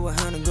너가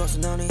좋아하는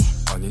것은 아니?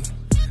 아니.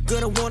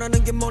 그럼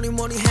원하는 게 뭐니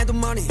해도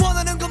money.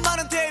 원하는 건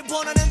많은데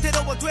원하는 대로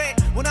안 돼.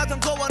 원하던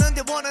거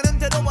원하는데 원하는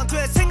대로 안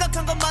돼.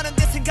 생각한 건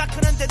많은데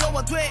생각하는 대로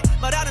안 돼.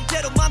 말하는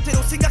대로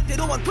맘대로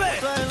생각대로 안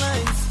돼.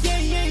 Yeah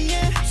yeah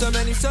yeah. So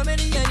many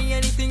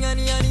anything yeah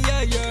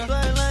yeah.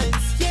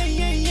 Yeah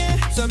yeah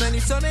yeah. So many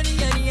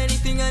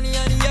anything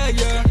yeah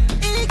yeah.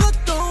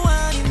 이것도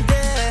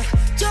아닌데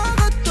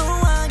저것도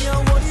아니야.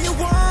 What do you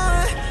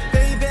want,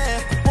 baby?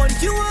 What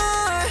do you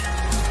want?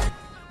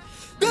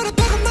 너를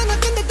보고만 나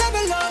근데 다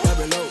별로.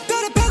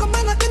 너를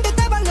보고만 나 근데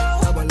다 별로.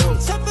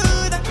 전부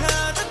다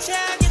커져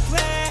차게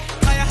돼.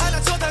 가야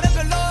하나 저 다른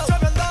별로.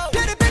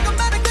 너를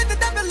보고만 나 근데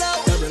다 별로.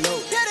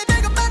 너를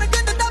보고만 나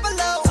근데 다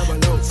별로.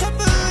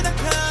 전부 다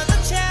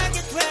커져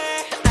차게 돼.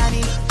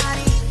 아니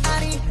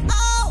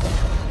oh.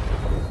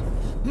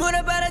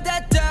 문을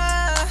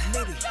받아닫다.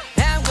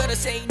 I'm gonna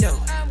say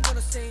no.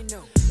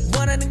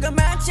 원하는 건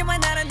많지만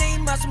나는 내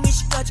입맛은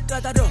미식까지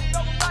까다로워.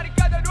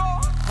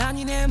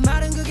 아니 내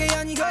말은 그게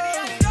아니고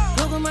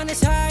조금만의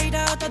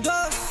사이다 어디다 둬.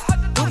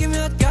 고기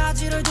몇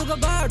가지를 두고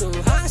봐도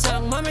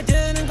항상 맘에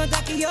드는 건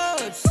딱히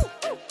없어.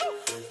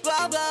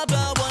 Blah blah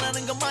blah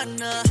원하는 건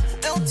많아.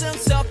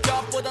 1등석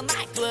값보다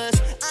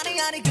necklace.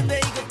 아니 근데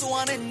이것도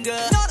아닌가.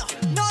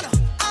 No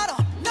I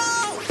don't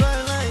know.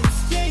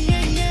 Yeah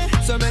yeah yeah.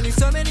 So many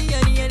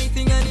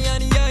anything yeah yeah.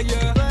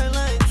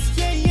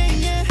 Yeah yeah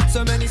yeah.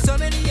 So many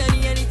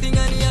anything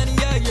yeah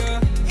yeah.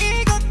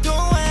 이것도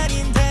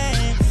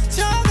아닌데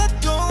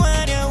저것도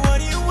아니야. What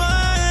do you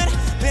want,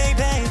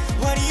 baby?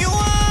 What do you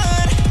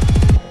want?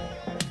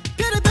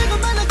 그래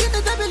배고만 나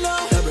근데 다 별로.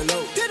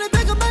 그래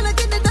배고만 나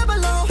근데 다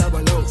별로.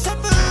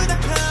 전부 다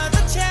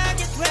커져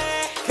차게 돼.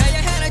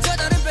 가야 하나 저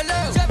다른 별로.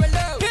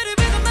 그래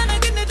배고만 나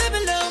근데 다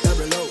별로.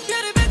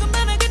 그래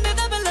배고만 나 근데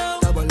다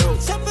별로.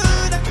 전부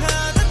다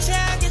커져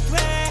차게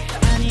돼.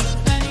 아니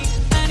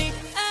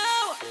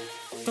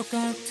oh.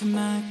 똑같은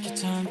말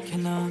귀찮게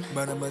넌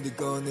말 한마디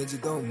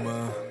꺼내지도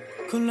마.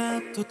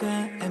 골라도 다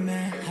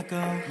애매하고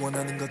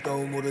원하는 것도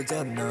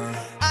모르잖아.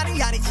 아니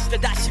진짜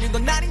다 싫은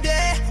건 아닌데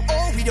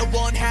오히려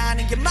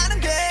원하는 게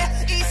많은데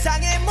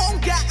이상해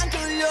뭔가 안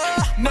들려.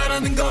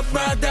 말하는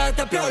것마다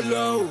다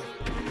별로.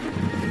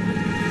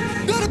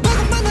 너를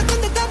보고만 나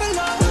근데 다 별로.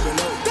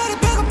 너를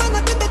보고만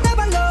나 근데 다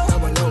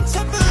별로.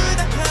 전부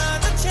다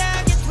커져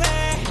차게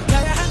돼.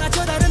 가야 하나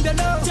저 다른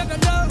별로.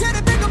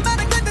 그래 배고만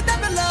나 근데 다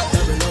별로.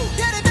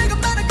 그래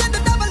배고만 나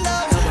근데 다 별로.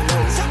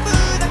 전부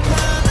다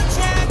커져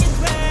차게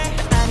돼.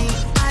 아니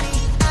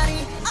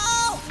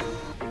oh.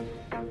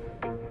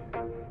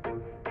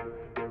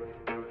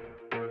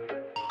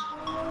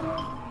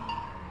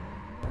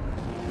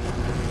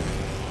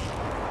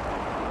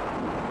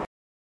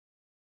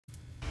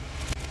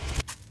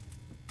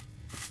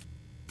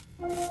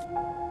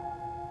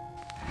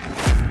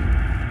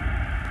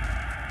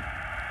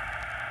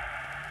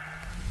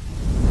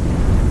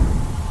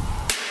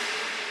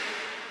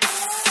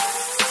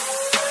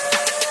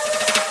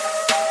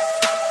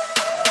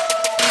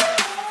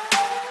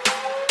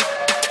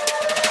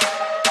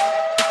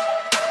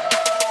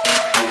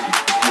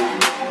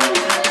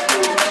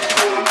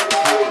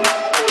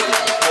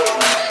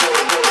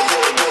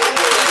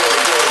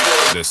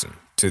 Listen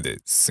to this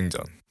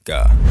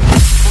승전가.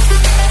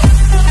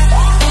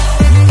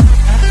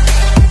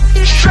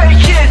 Stray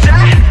kids,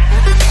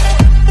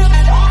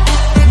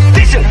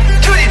 listen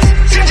to this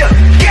승전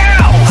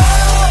girl.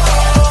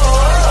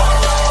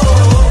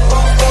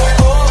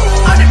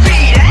 On the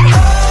beat,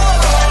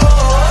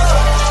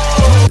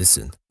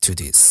 Listen to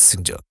this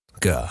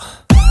승전가.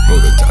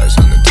 모두 다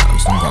사는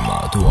단순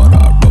감아도 알아.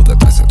 모두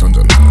다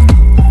던져놔.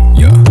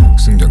 Yo,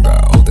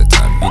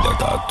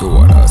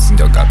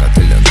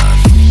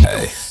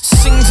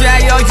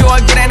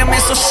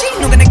 쏘쏘씨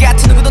누구나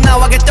같은 누구도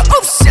나와겠다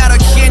Oops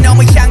아로히에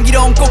너무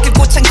향기로운 꽃길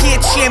꽃향기에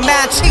취해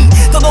마치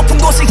더 높은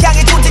곳을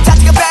향해 존재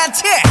자체가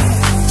반티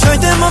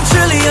절대 멈출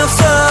리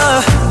없어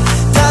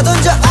다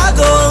던져 I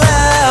go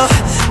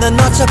out 난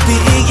어차피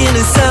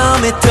이기는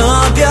싸움에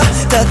덤벼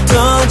다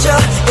던져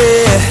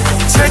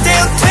yeah. 절대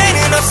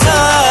후퇴는 없어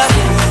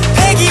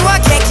패기와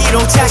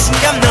계기로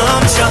자신감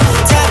넘쳐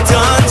다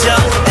던져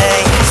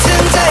에이.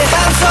 승자의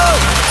함성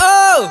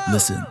oh.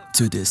 Listen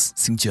to this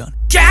승전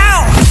Go!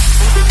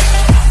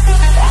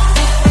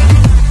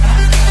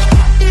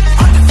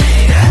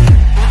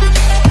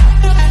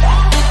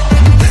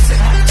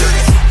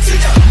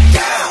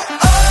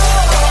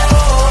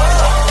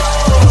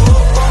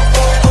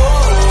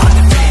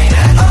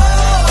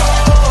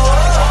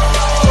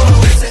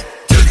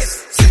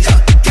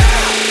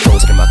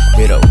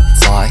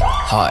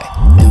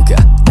 누가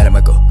나를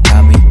막고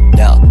감히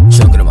날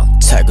정글을 막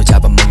살고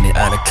잡아먹는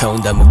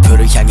아나콘다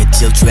목표를 향해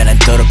질주해 난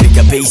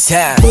더럽히가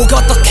비상 뭐가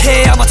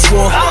어떻게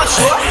아마추어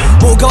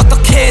뭐가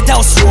어떻게 다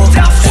우스워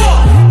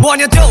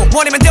뭐냐도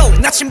뭐냐면도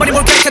나침반이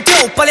뭘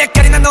가르쳐도 빨리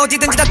헷갈리 난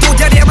어디든지 다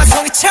도달해야만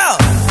성이쳐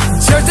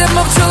절대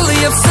멈출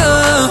리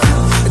없어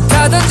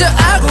다 던져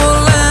I go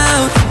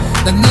loud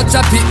난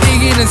어차피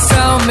이기는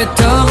싸움에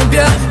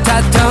덤벼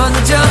다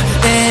던져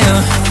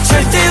yeah.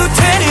 절대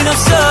후퇴는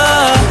없어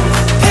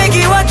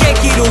패기와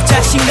계기로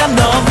자신감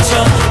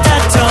넘쳐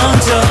다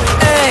던져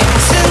에이.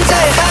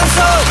 승자의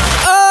함성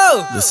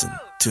oh. Listen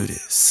to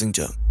this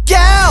승전 Go!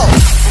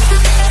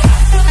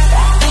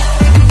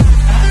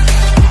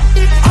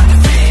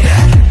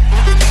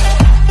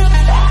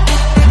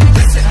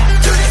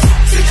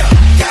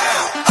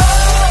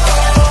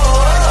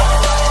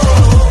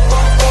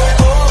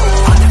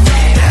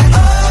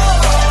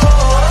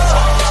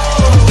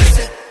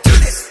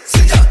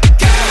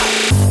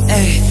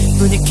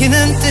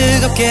 분위기는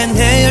뜨겁게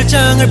내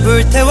열정을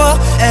불태워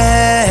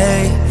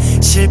에이.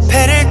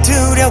 실패를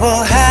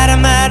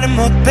두려워하란 말은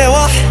못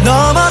배워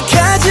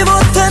넘어가지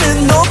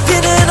못하는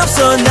높이는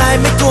없어 날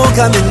믿고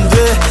가면 돼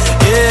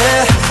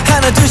yeah.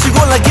 하나 둘씩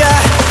올라가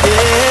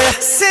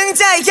yeah.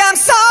 승자의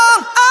함성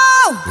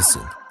oh.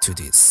 Listen to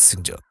this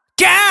승전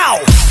Go!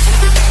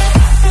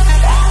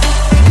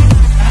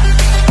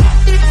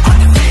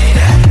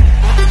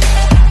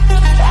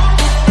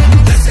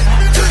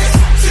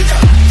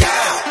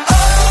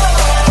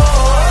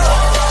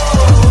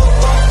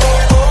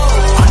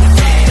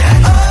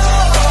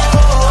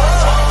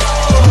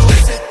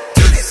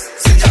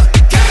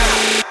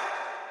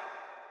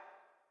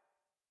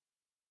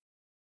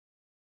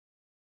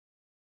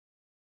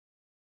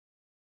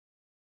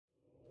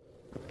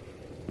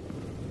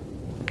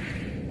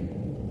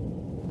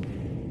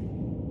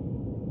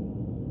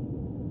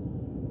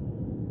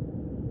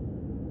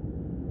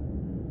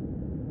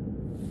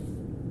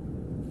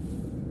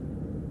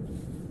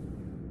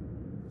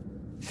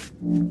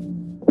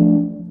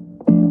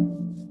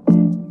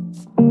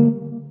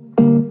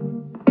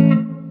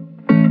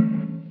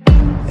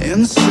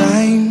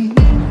 Insane,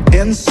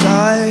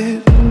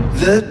 inside,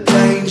 the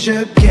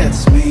danger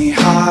gets me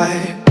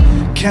high.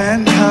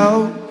 Can't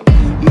help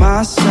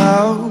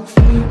myself,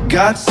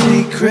 got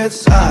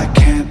secrets I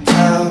can't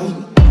tell.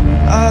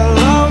 I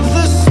love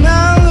the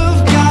smell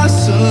of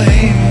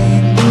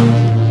gasoline.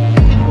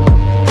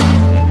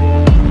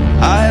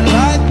 I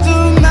light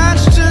the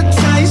match to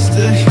taste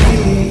the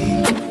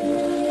heat.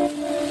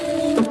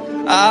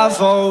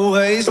 I've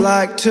always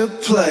liked to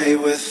play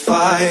with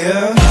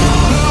fire.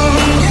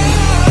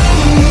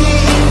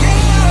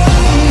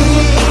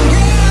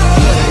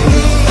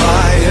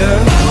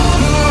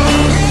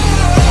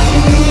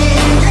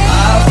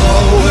 I've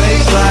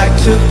always liked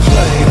to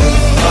play with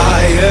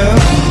fire.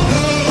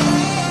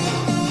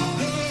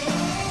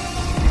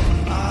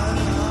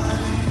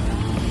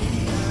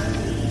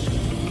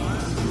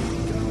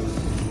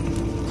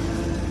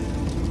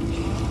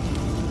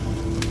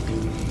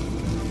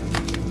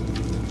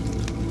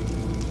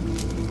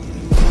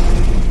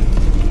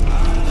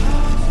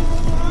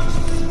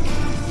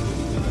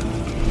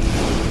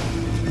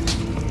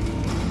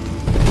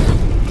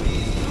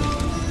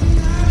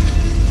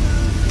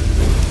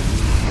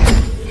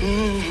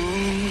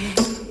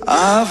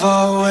 I've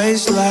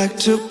always liked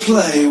to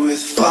play with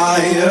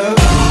fire.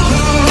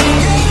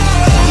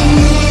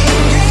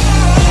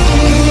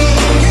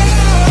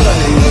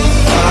 Play with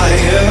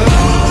fire.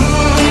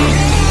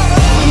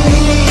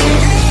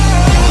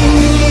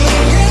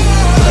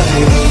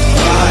 Play with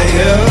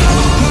fire.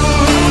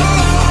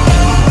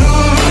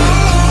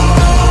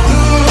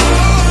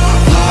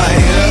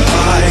 Fire,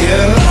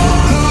 fire.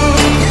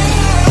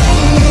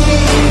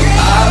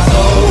 I've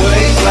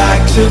always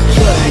liked to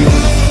play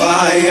with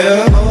fire.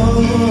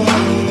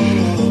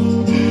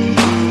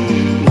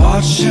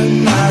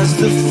 Watching as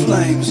the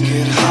flames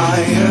get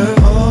higher.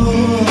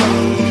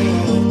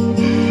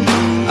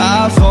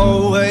 I've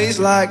always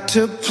liked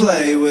to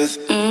play with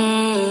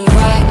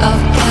rite of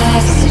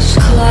passage,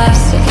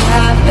 classic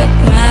habit,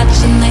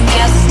 matching the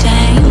gas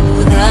tank.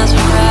 Ooh, that's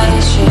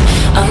pressure.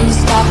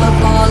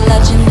 Unstoppable,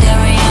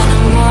 legendary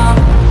animal.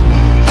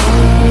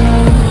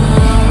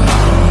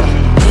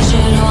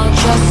 Digital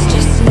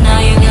justice, now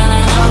you're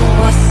gonna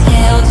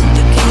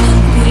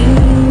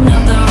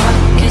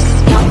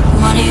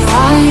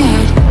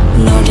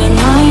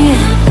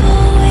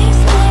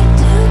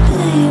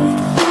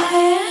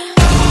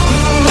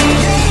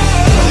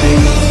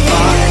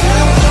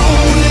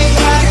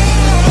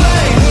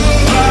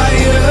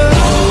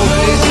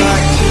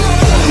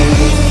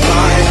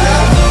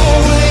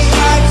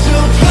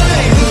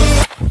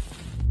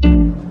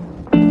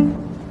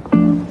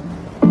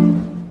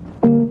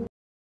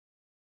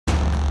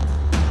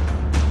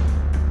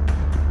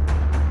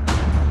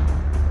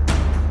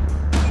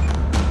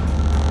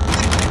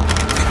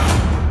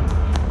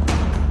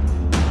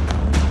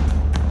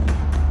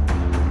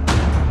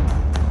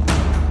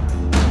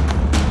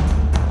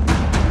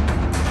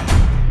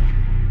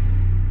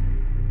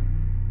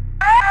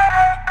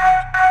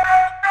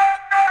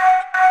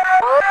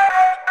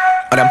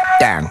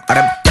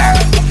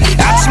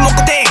아침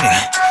먹고 땡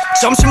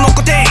점심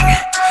먹고 땡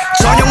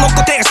저녁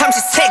먹고 땡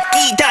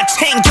삼시세끼 다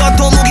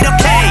챙겨도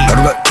무기력해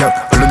하루가 켜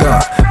흘러가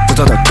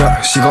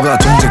부다닥가 식어가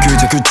통제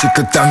규제 규칙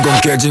그딴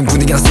건 깨진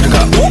분위기나 쓸어가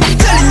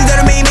달리는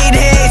대로 매일매일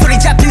해 소리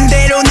잡힌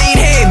대로 내일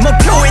해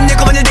목표에 내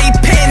것만을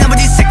대입해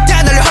나머지 색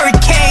다 널려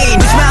허리케인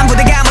무심한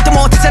부대가 뭣도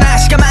못했잖아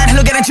시간만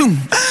흘러가는 중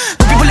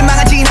높이 불린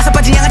망아지 나서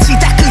빠진 양아치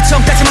딱 그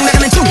점까지 막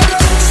나가는 중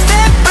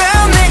Step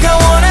out 내가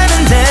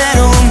원하는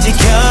대로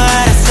움직여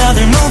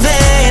알았어들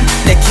moving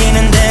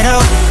내키는 대로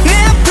내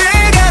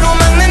앞을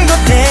가로막는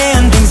것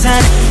대한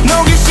빙산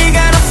녹일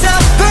시간 없어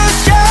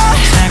push up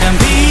차가운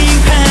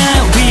빙판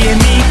위에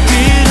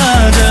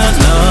미끄러져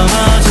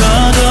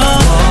넘어져도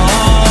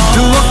두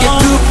어깨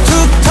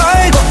툭툭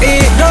털고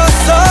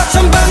일어서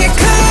전방에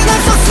큰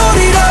함성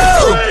소리로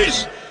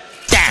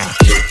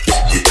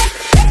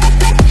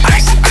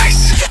아이스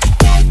아이스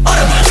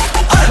얼음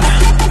얼음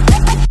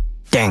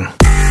땡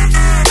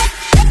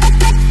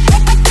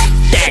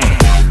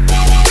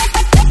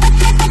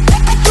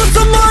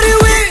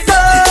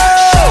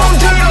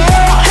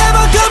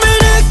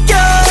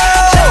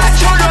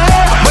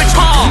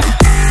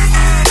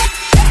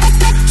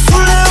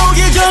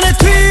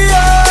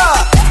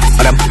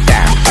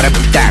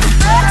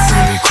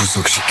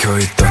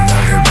구속시켜있던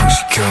날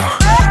해방시켜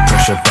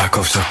프레셔 박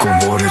없었고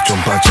모래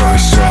좀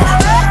빠져있어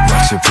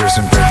마치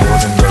prison break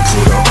모든 걸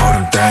풀어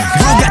얼음 땡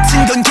물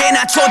같은 건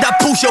개나 쳐다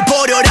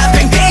부셔버려라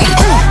뱅뱅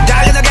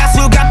달려나가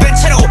수가 뺀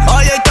채로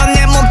얼려있던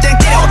내 몸땡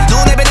때려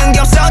눈에 뵈는 게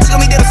없어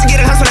지금 이대로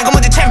승기를 한 손에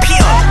거머쥔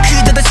챔피언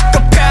그저도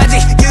시겁까지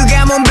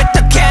유감은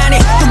뱉어가니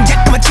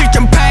동작 그만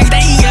 7.8 다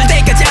이길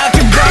때까지 I'll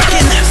keep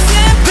rocking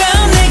Step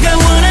out 내가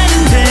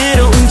원하는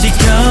대로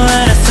움직여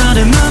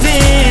알았어들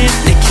moving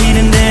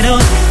내키는 대로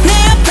내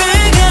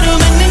앞을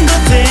가로막는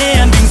것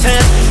대한 빙산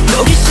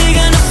녹일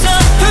시간 없어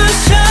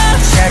push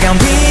up 차가운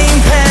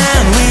빙판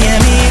위에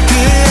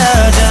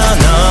미끄러져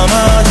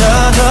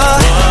넘어져도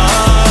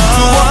두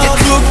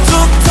어깨 툭툭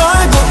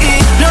털고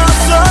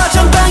일어서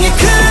전방에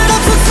큰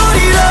함성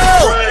소리로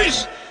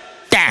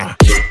땅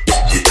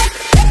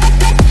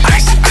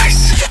아이스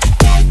아이스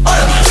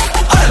얼음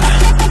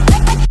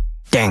얼음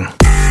땡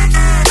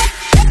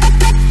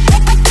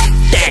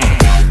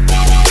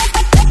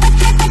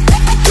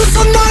두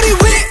손 머리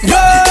위로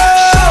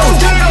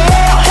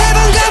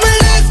해방감을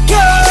느껴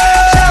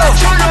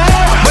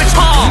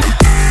물총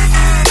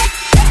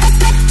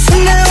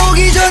순간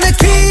오기 전에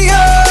튀어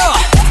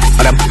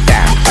얼음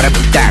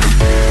땅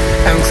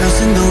I'm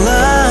crossing the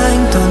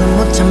line 더는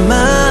못 참아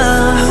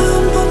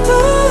한 번 더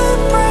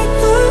break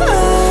the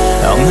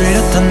ice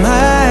억눌렸던 말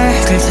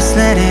그저 just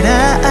let it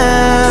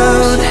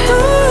out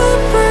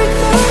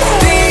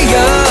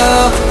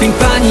뛰어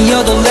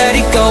빙판이어도 let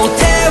it go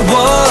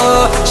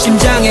태워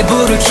심장에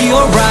불을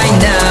키워 right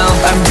now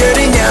I'm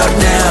getting out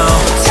now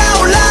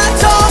타올라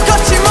더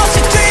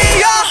거침없이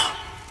뛰어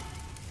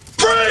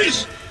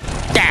Freeze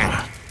땅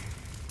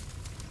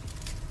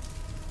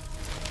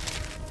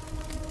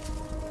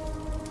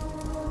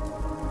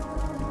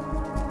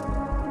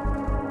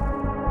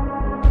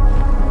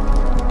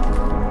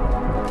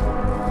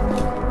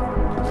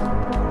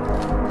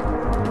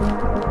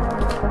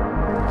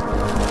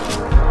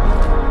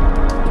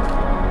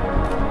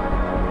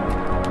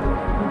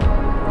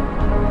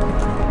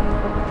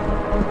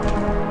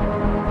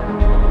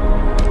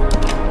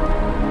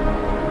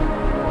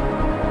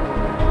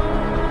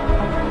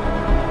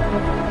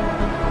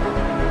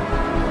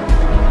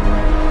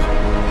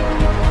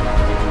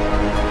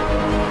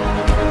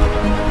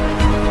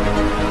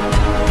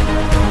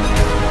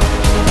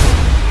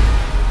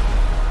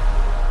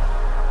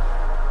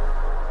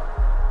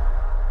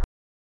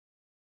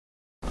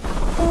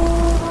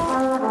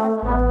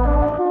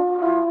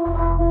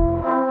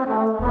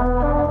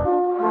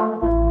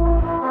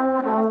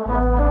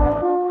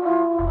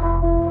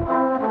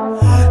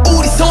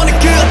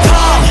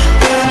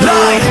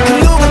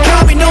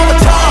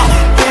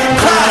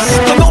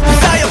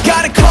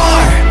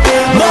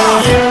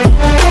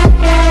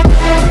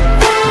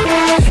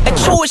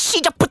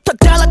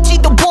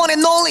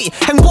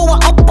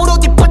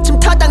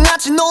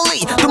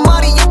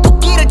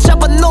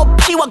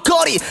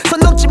거리 선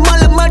넘지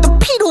말란 말도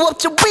필요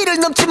없지 위를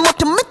넘지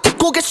못해 밑에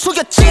고개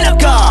숙여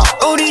지나가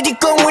우리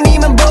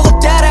뒷공문이만 보고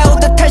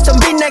따라오다 탈선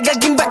빗나가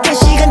긴박한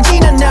시간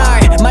지난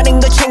날 많은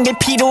걸 챙길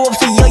필요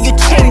없어 여유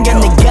챙겨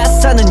내가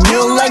사는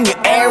new line your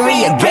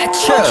area get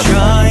you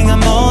Drawing I'm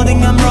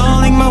molding I'm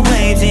rolling my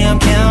waves yeah I'm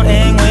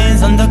counting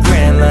wins on the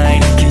grand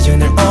line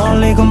기준을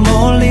올리고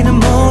몰리는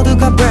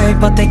모두가 break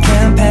but they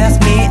can't pass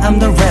me I'm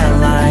the red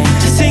line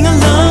Just sing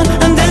along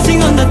I'm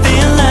dancing on the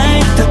thin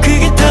line 더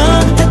크게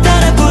더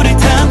따라 불을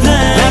타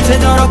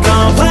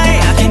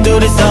do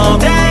this all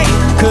day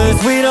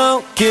Cause we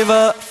don't give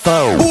a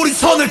fuck 우리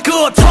손을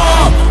그어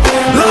top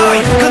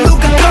line 그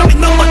누가 감히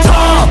넘어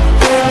top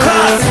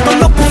class 더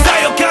높이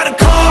쌓여가는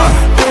car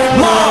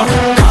more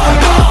car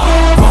more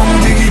bomb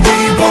diggy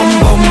diggy bomb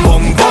bomb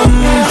bomb bomb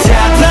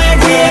Top line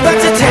위에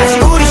박자 다시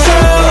우리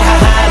show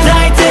하하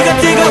라인 뜨거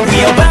뜨거 we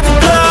about to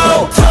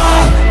blow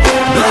top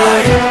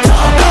line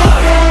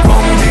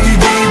bomb diggy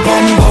diggy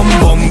bomb bomb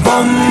bomb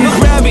bomb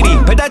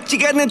Gravity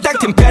바닥지가 않는 딱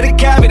템페리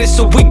카비리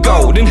So we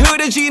go 는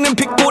흐려지는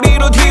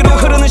빗꼬리로 뒤로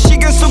흐르는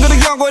시간 속으로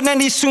영원한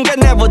이 순간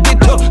never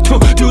detour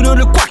두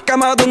눈을 꽉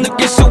감아도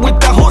느낄 수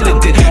있다 홀린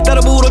듯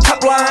따라 불어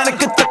탑라인에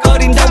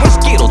끄떡거린다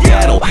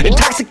위스키로대로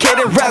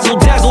Intoxicated razzle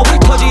dazzle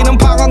터지는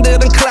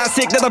방언들은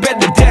classic 내가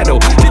뱉는 대로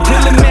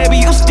뒤틀린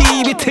maybe you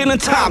Stevie 트는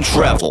time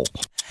travel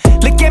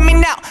Look at me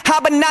now, how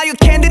about now you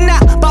can't deny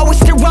But we're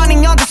still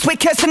running on this way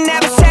cause we're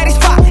never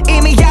satisfied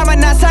이미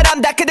야만한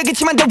사람 다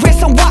그득이지만 the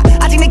reason why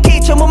아직 내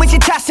기초 몸을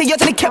지탔어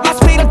여전히 kept my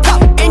speed on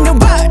top Ain't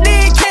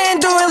nobody can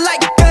do it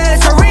like us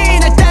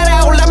어린을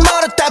따라올라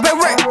멀었다 but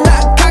we're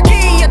not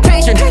cocky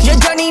attention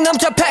여전히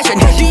넘쳐 passion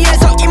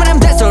뒤에서 이만하면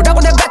됐어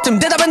라고 내뱉음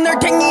대답은 널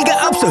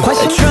탱이가 없어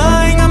I'm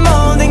trying, I'm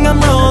holding, I'm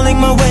rolling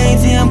my way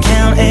till I'm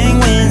counting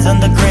wins on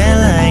the grand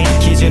line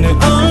기준을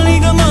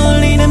올리고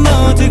몰리는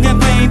모두가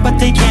break but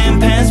they can't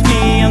pass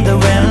me on the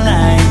red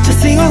line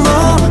Just sing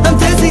along, I'm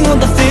dancing on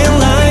the thin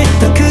line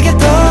더 크게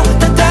더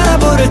따라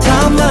부를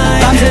top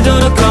line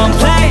밤새도록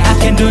complain, I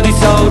can do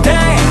this all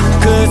day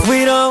Cause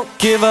we don't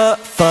give a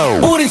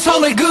fuck 우린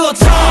손을 그어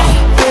top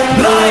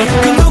line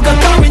그 누가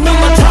감히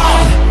넘어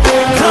top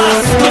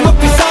class 더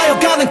높이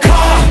쌓여가는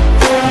car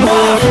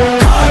more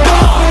car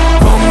more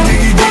bomb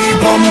diggy diggy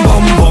bomb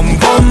bomb bomb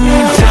bomb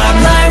Top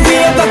line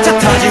위에 박자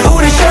터질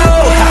우리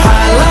show 하하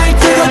라인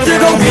뜨거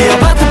뜨거 we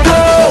about to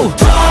blow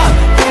top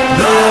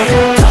line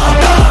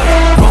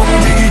bomb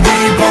diggy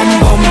diggy bomb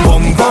bomb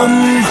bomb bomb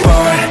발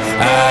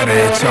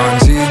아래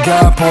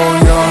천지가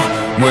보여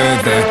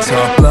With the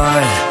top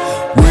line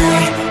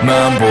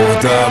위만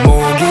보다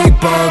목이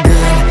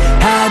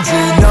뻐근하지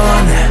넌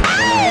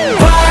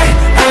발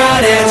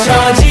아래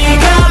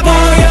천지가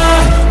보여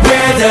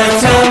We're the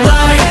top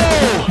line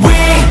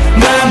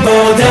위만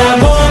보다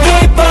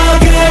목이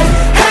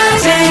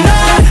뻐근하지 넌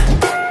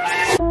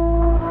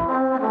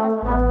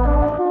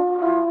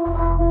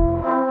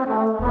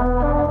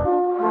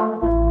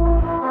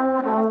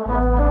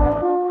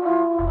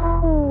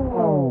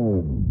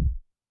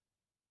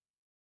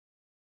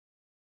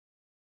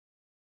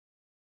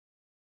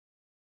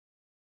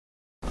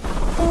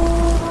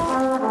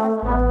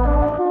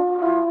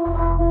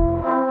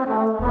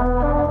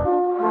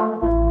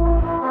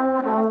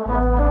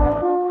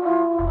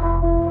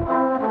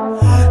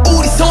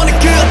우리 손을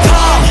그어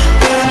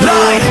top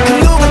line 그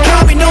누가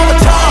감히 넘어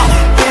top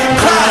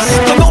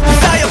class 더 높이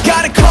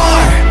쌓여가는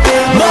car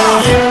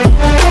more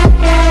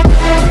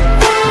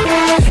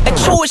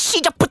애초에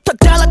시작부터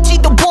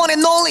달랐지도 one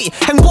and only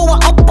행보와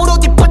업보로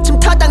뒷받침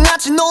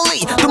타당하지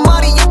논리 두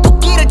마리의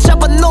토끼를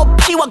잡아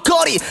높이와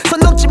거리 선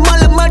넘지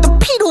말란 말도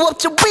필요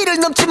없죠 위를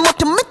넘지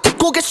못해 밑에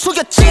고개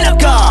숙여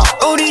지나가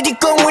우리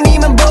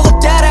뒷공문이만 보고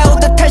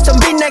따라오다 탈선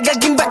빗나가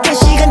긴박한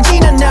시간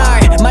지난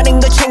날 많은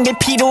걸 챙길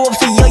필요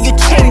없어 여유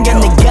챙겨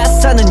내가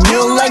사는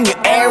new line new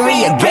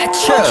area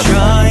getcha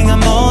Trying,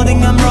 I'm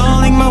holding, I'm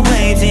rolling my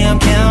way till I'm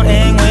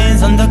counting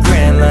wins on the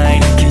grand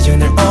line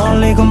기준을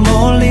올리고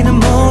몰리는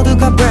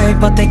모두가 break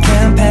but they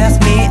can't pass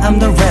me I'm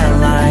the red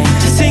line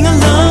Just sing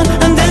along,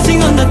 I'm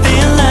dancing on the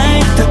thin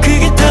line 더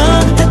크게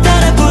더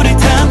따라 부를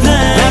top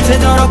line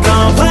밤새도록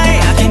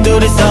complain I can do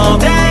this all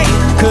day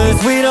Cause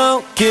we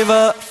don't give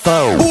a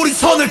fuck 우리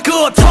손을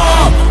그어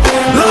top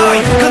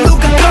line 그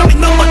누가 감히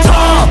넘어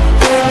top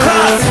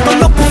class 더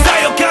높이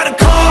쌓여가는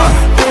car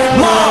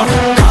more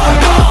car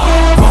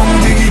more bomb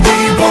diggy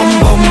diggy bomb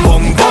bomb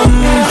bomb bomb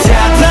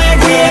Top line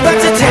위에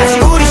박자 다시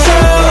우리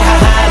show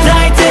하하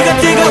라인 뜨거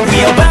뜨거 we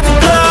about to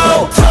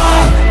blow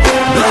top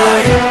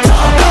line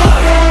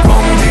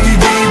bomb diggy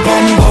diggy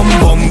bomb bomb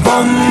bomb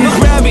bomb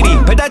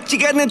Gravity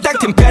바닥지가 않는 딱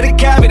템페리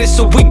카비리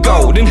So we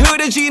go 는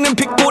흐려지는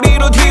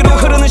빗꼬리로 뒤로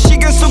흐르는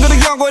시간 속으로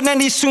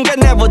영원한 이 순간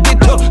never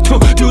detour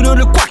두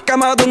눈을 꽉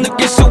감아도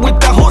느낄 수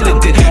있다 홀린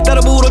듯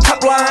따라 불어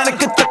탑라인에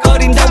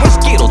끄떡거린다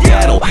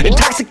위스키로대로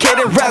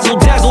Intoxicated razzle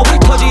dazzle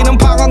터지는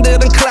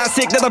방언들은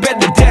classic 내가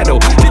뱉는 대로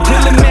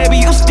뒤틀린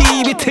maybe you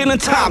Stevie 트는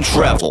time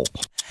travel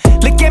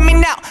Look at me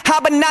now, how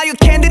about now you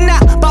can't deny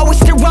But we're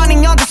still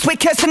running on this way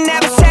cause we're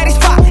never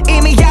satisfied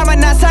이미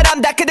야만한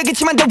사람 다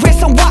그득이지만 the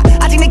reason why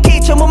아직 내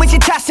기초 몸을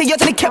지탔어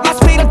여전히 kept my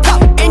speed on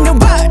top Ain't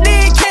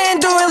nobody can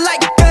do it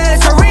like us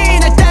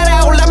어린을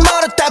따라올라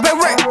멀었다 but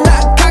we're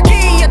not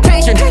cocky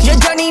attention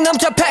여전히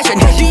넘쳐 passion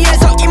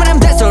뒤에서 이만하면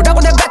됐어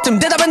라고 내뱉음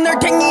대답은 널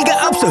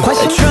탱이가 없어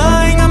I'm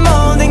trying, I'm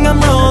holding, I'm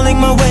rolling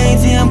my way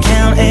till I'm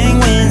counting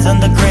wins on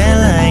the grand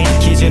line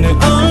기준을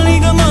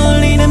올리고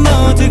몰리는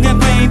모두가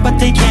break but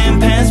they can't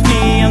pass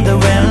me on the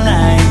red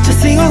line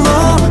Just sing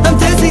along, I'm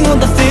dancing on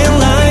the thin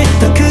line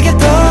더 크게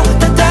더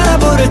따라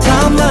부를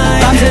top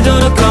line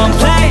밤새도록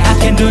complain I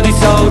can do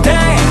this all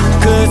day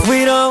Cause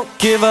we don't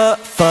give a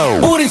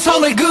fuck 우린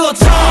손을 그어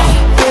top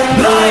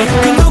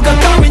line 그 누가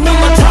감히 눈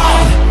맞춰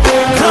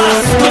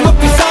클래스 더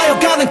높이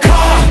쌓여가는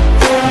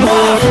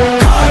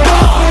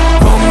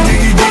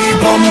봄디기디기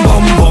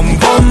봄봄봄봄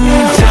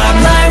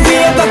탑라인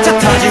위에 박자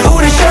타지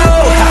우리 쇼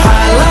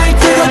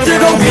하이라이트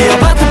뜨거 위에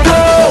바트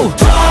blow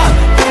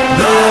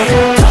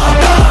탑라인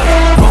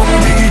탑라인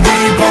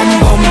봄디기디기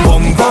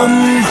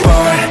봄봄봄봄 발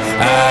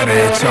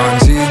아래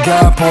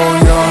천지가 보여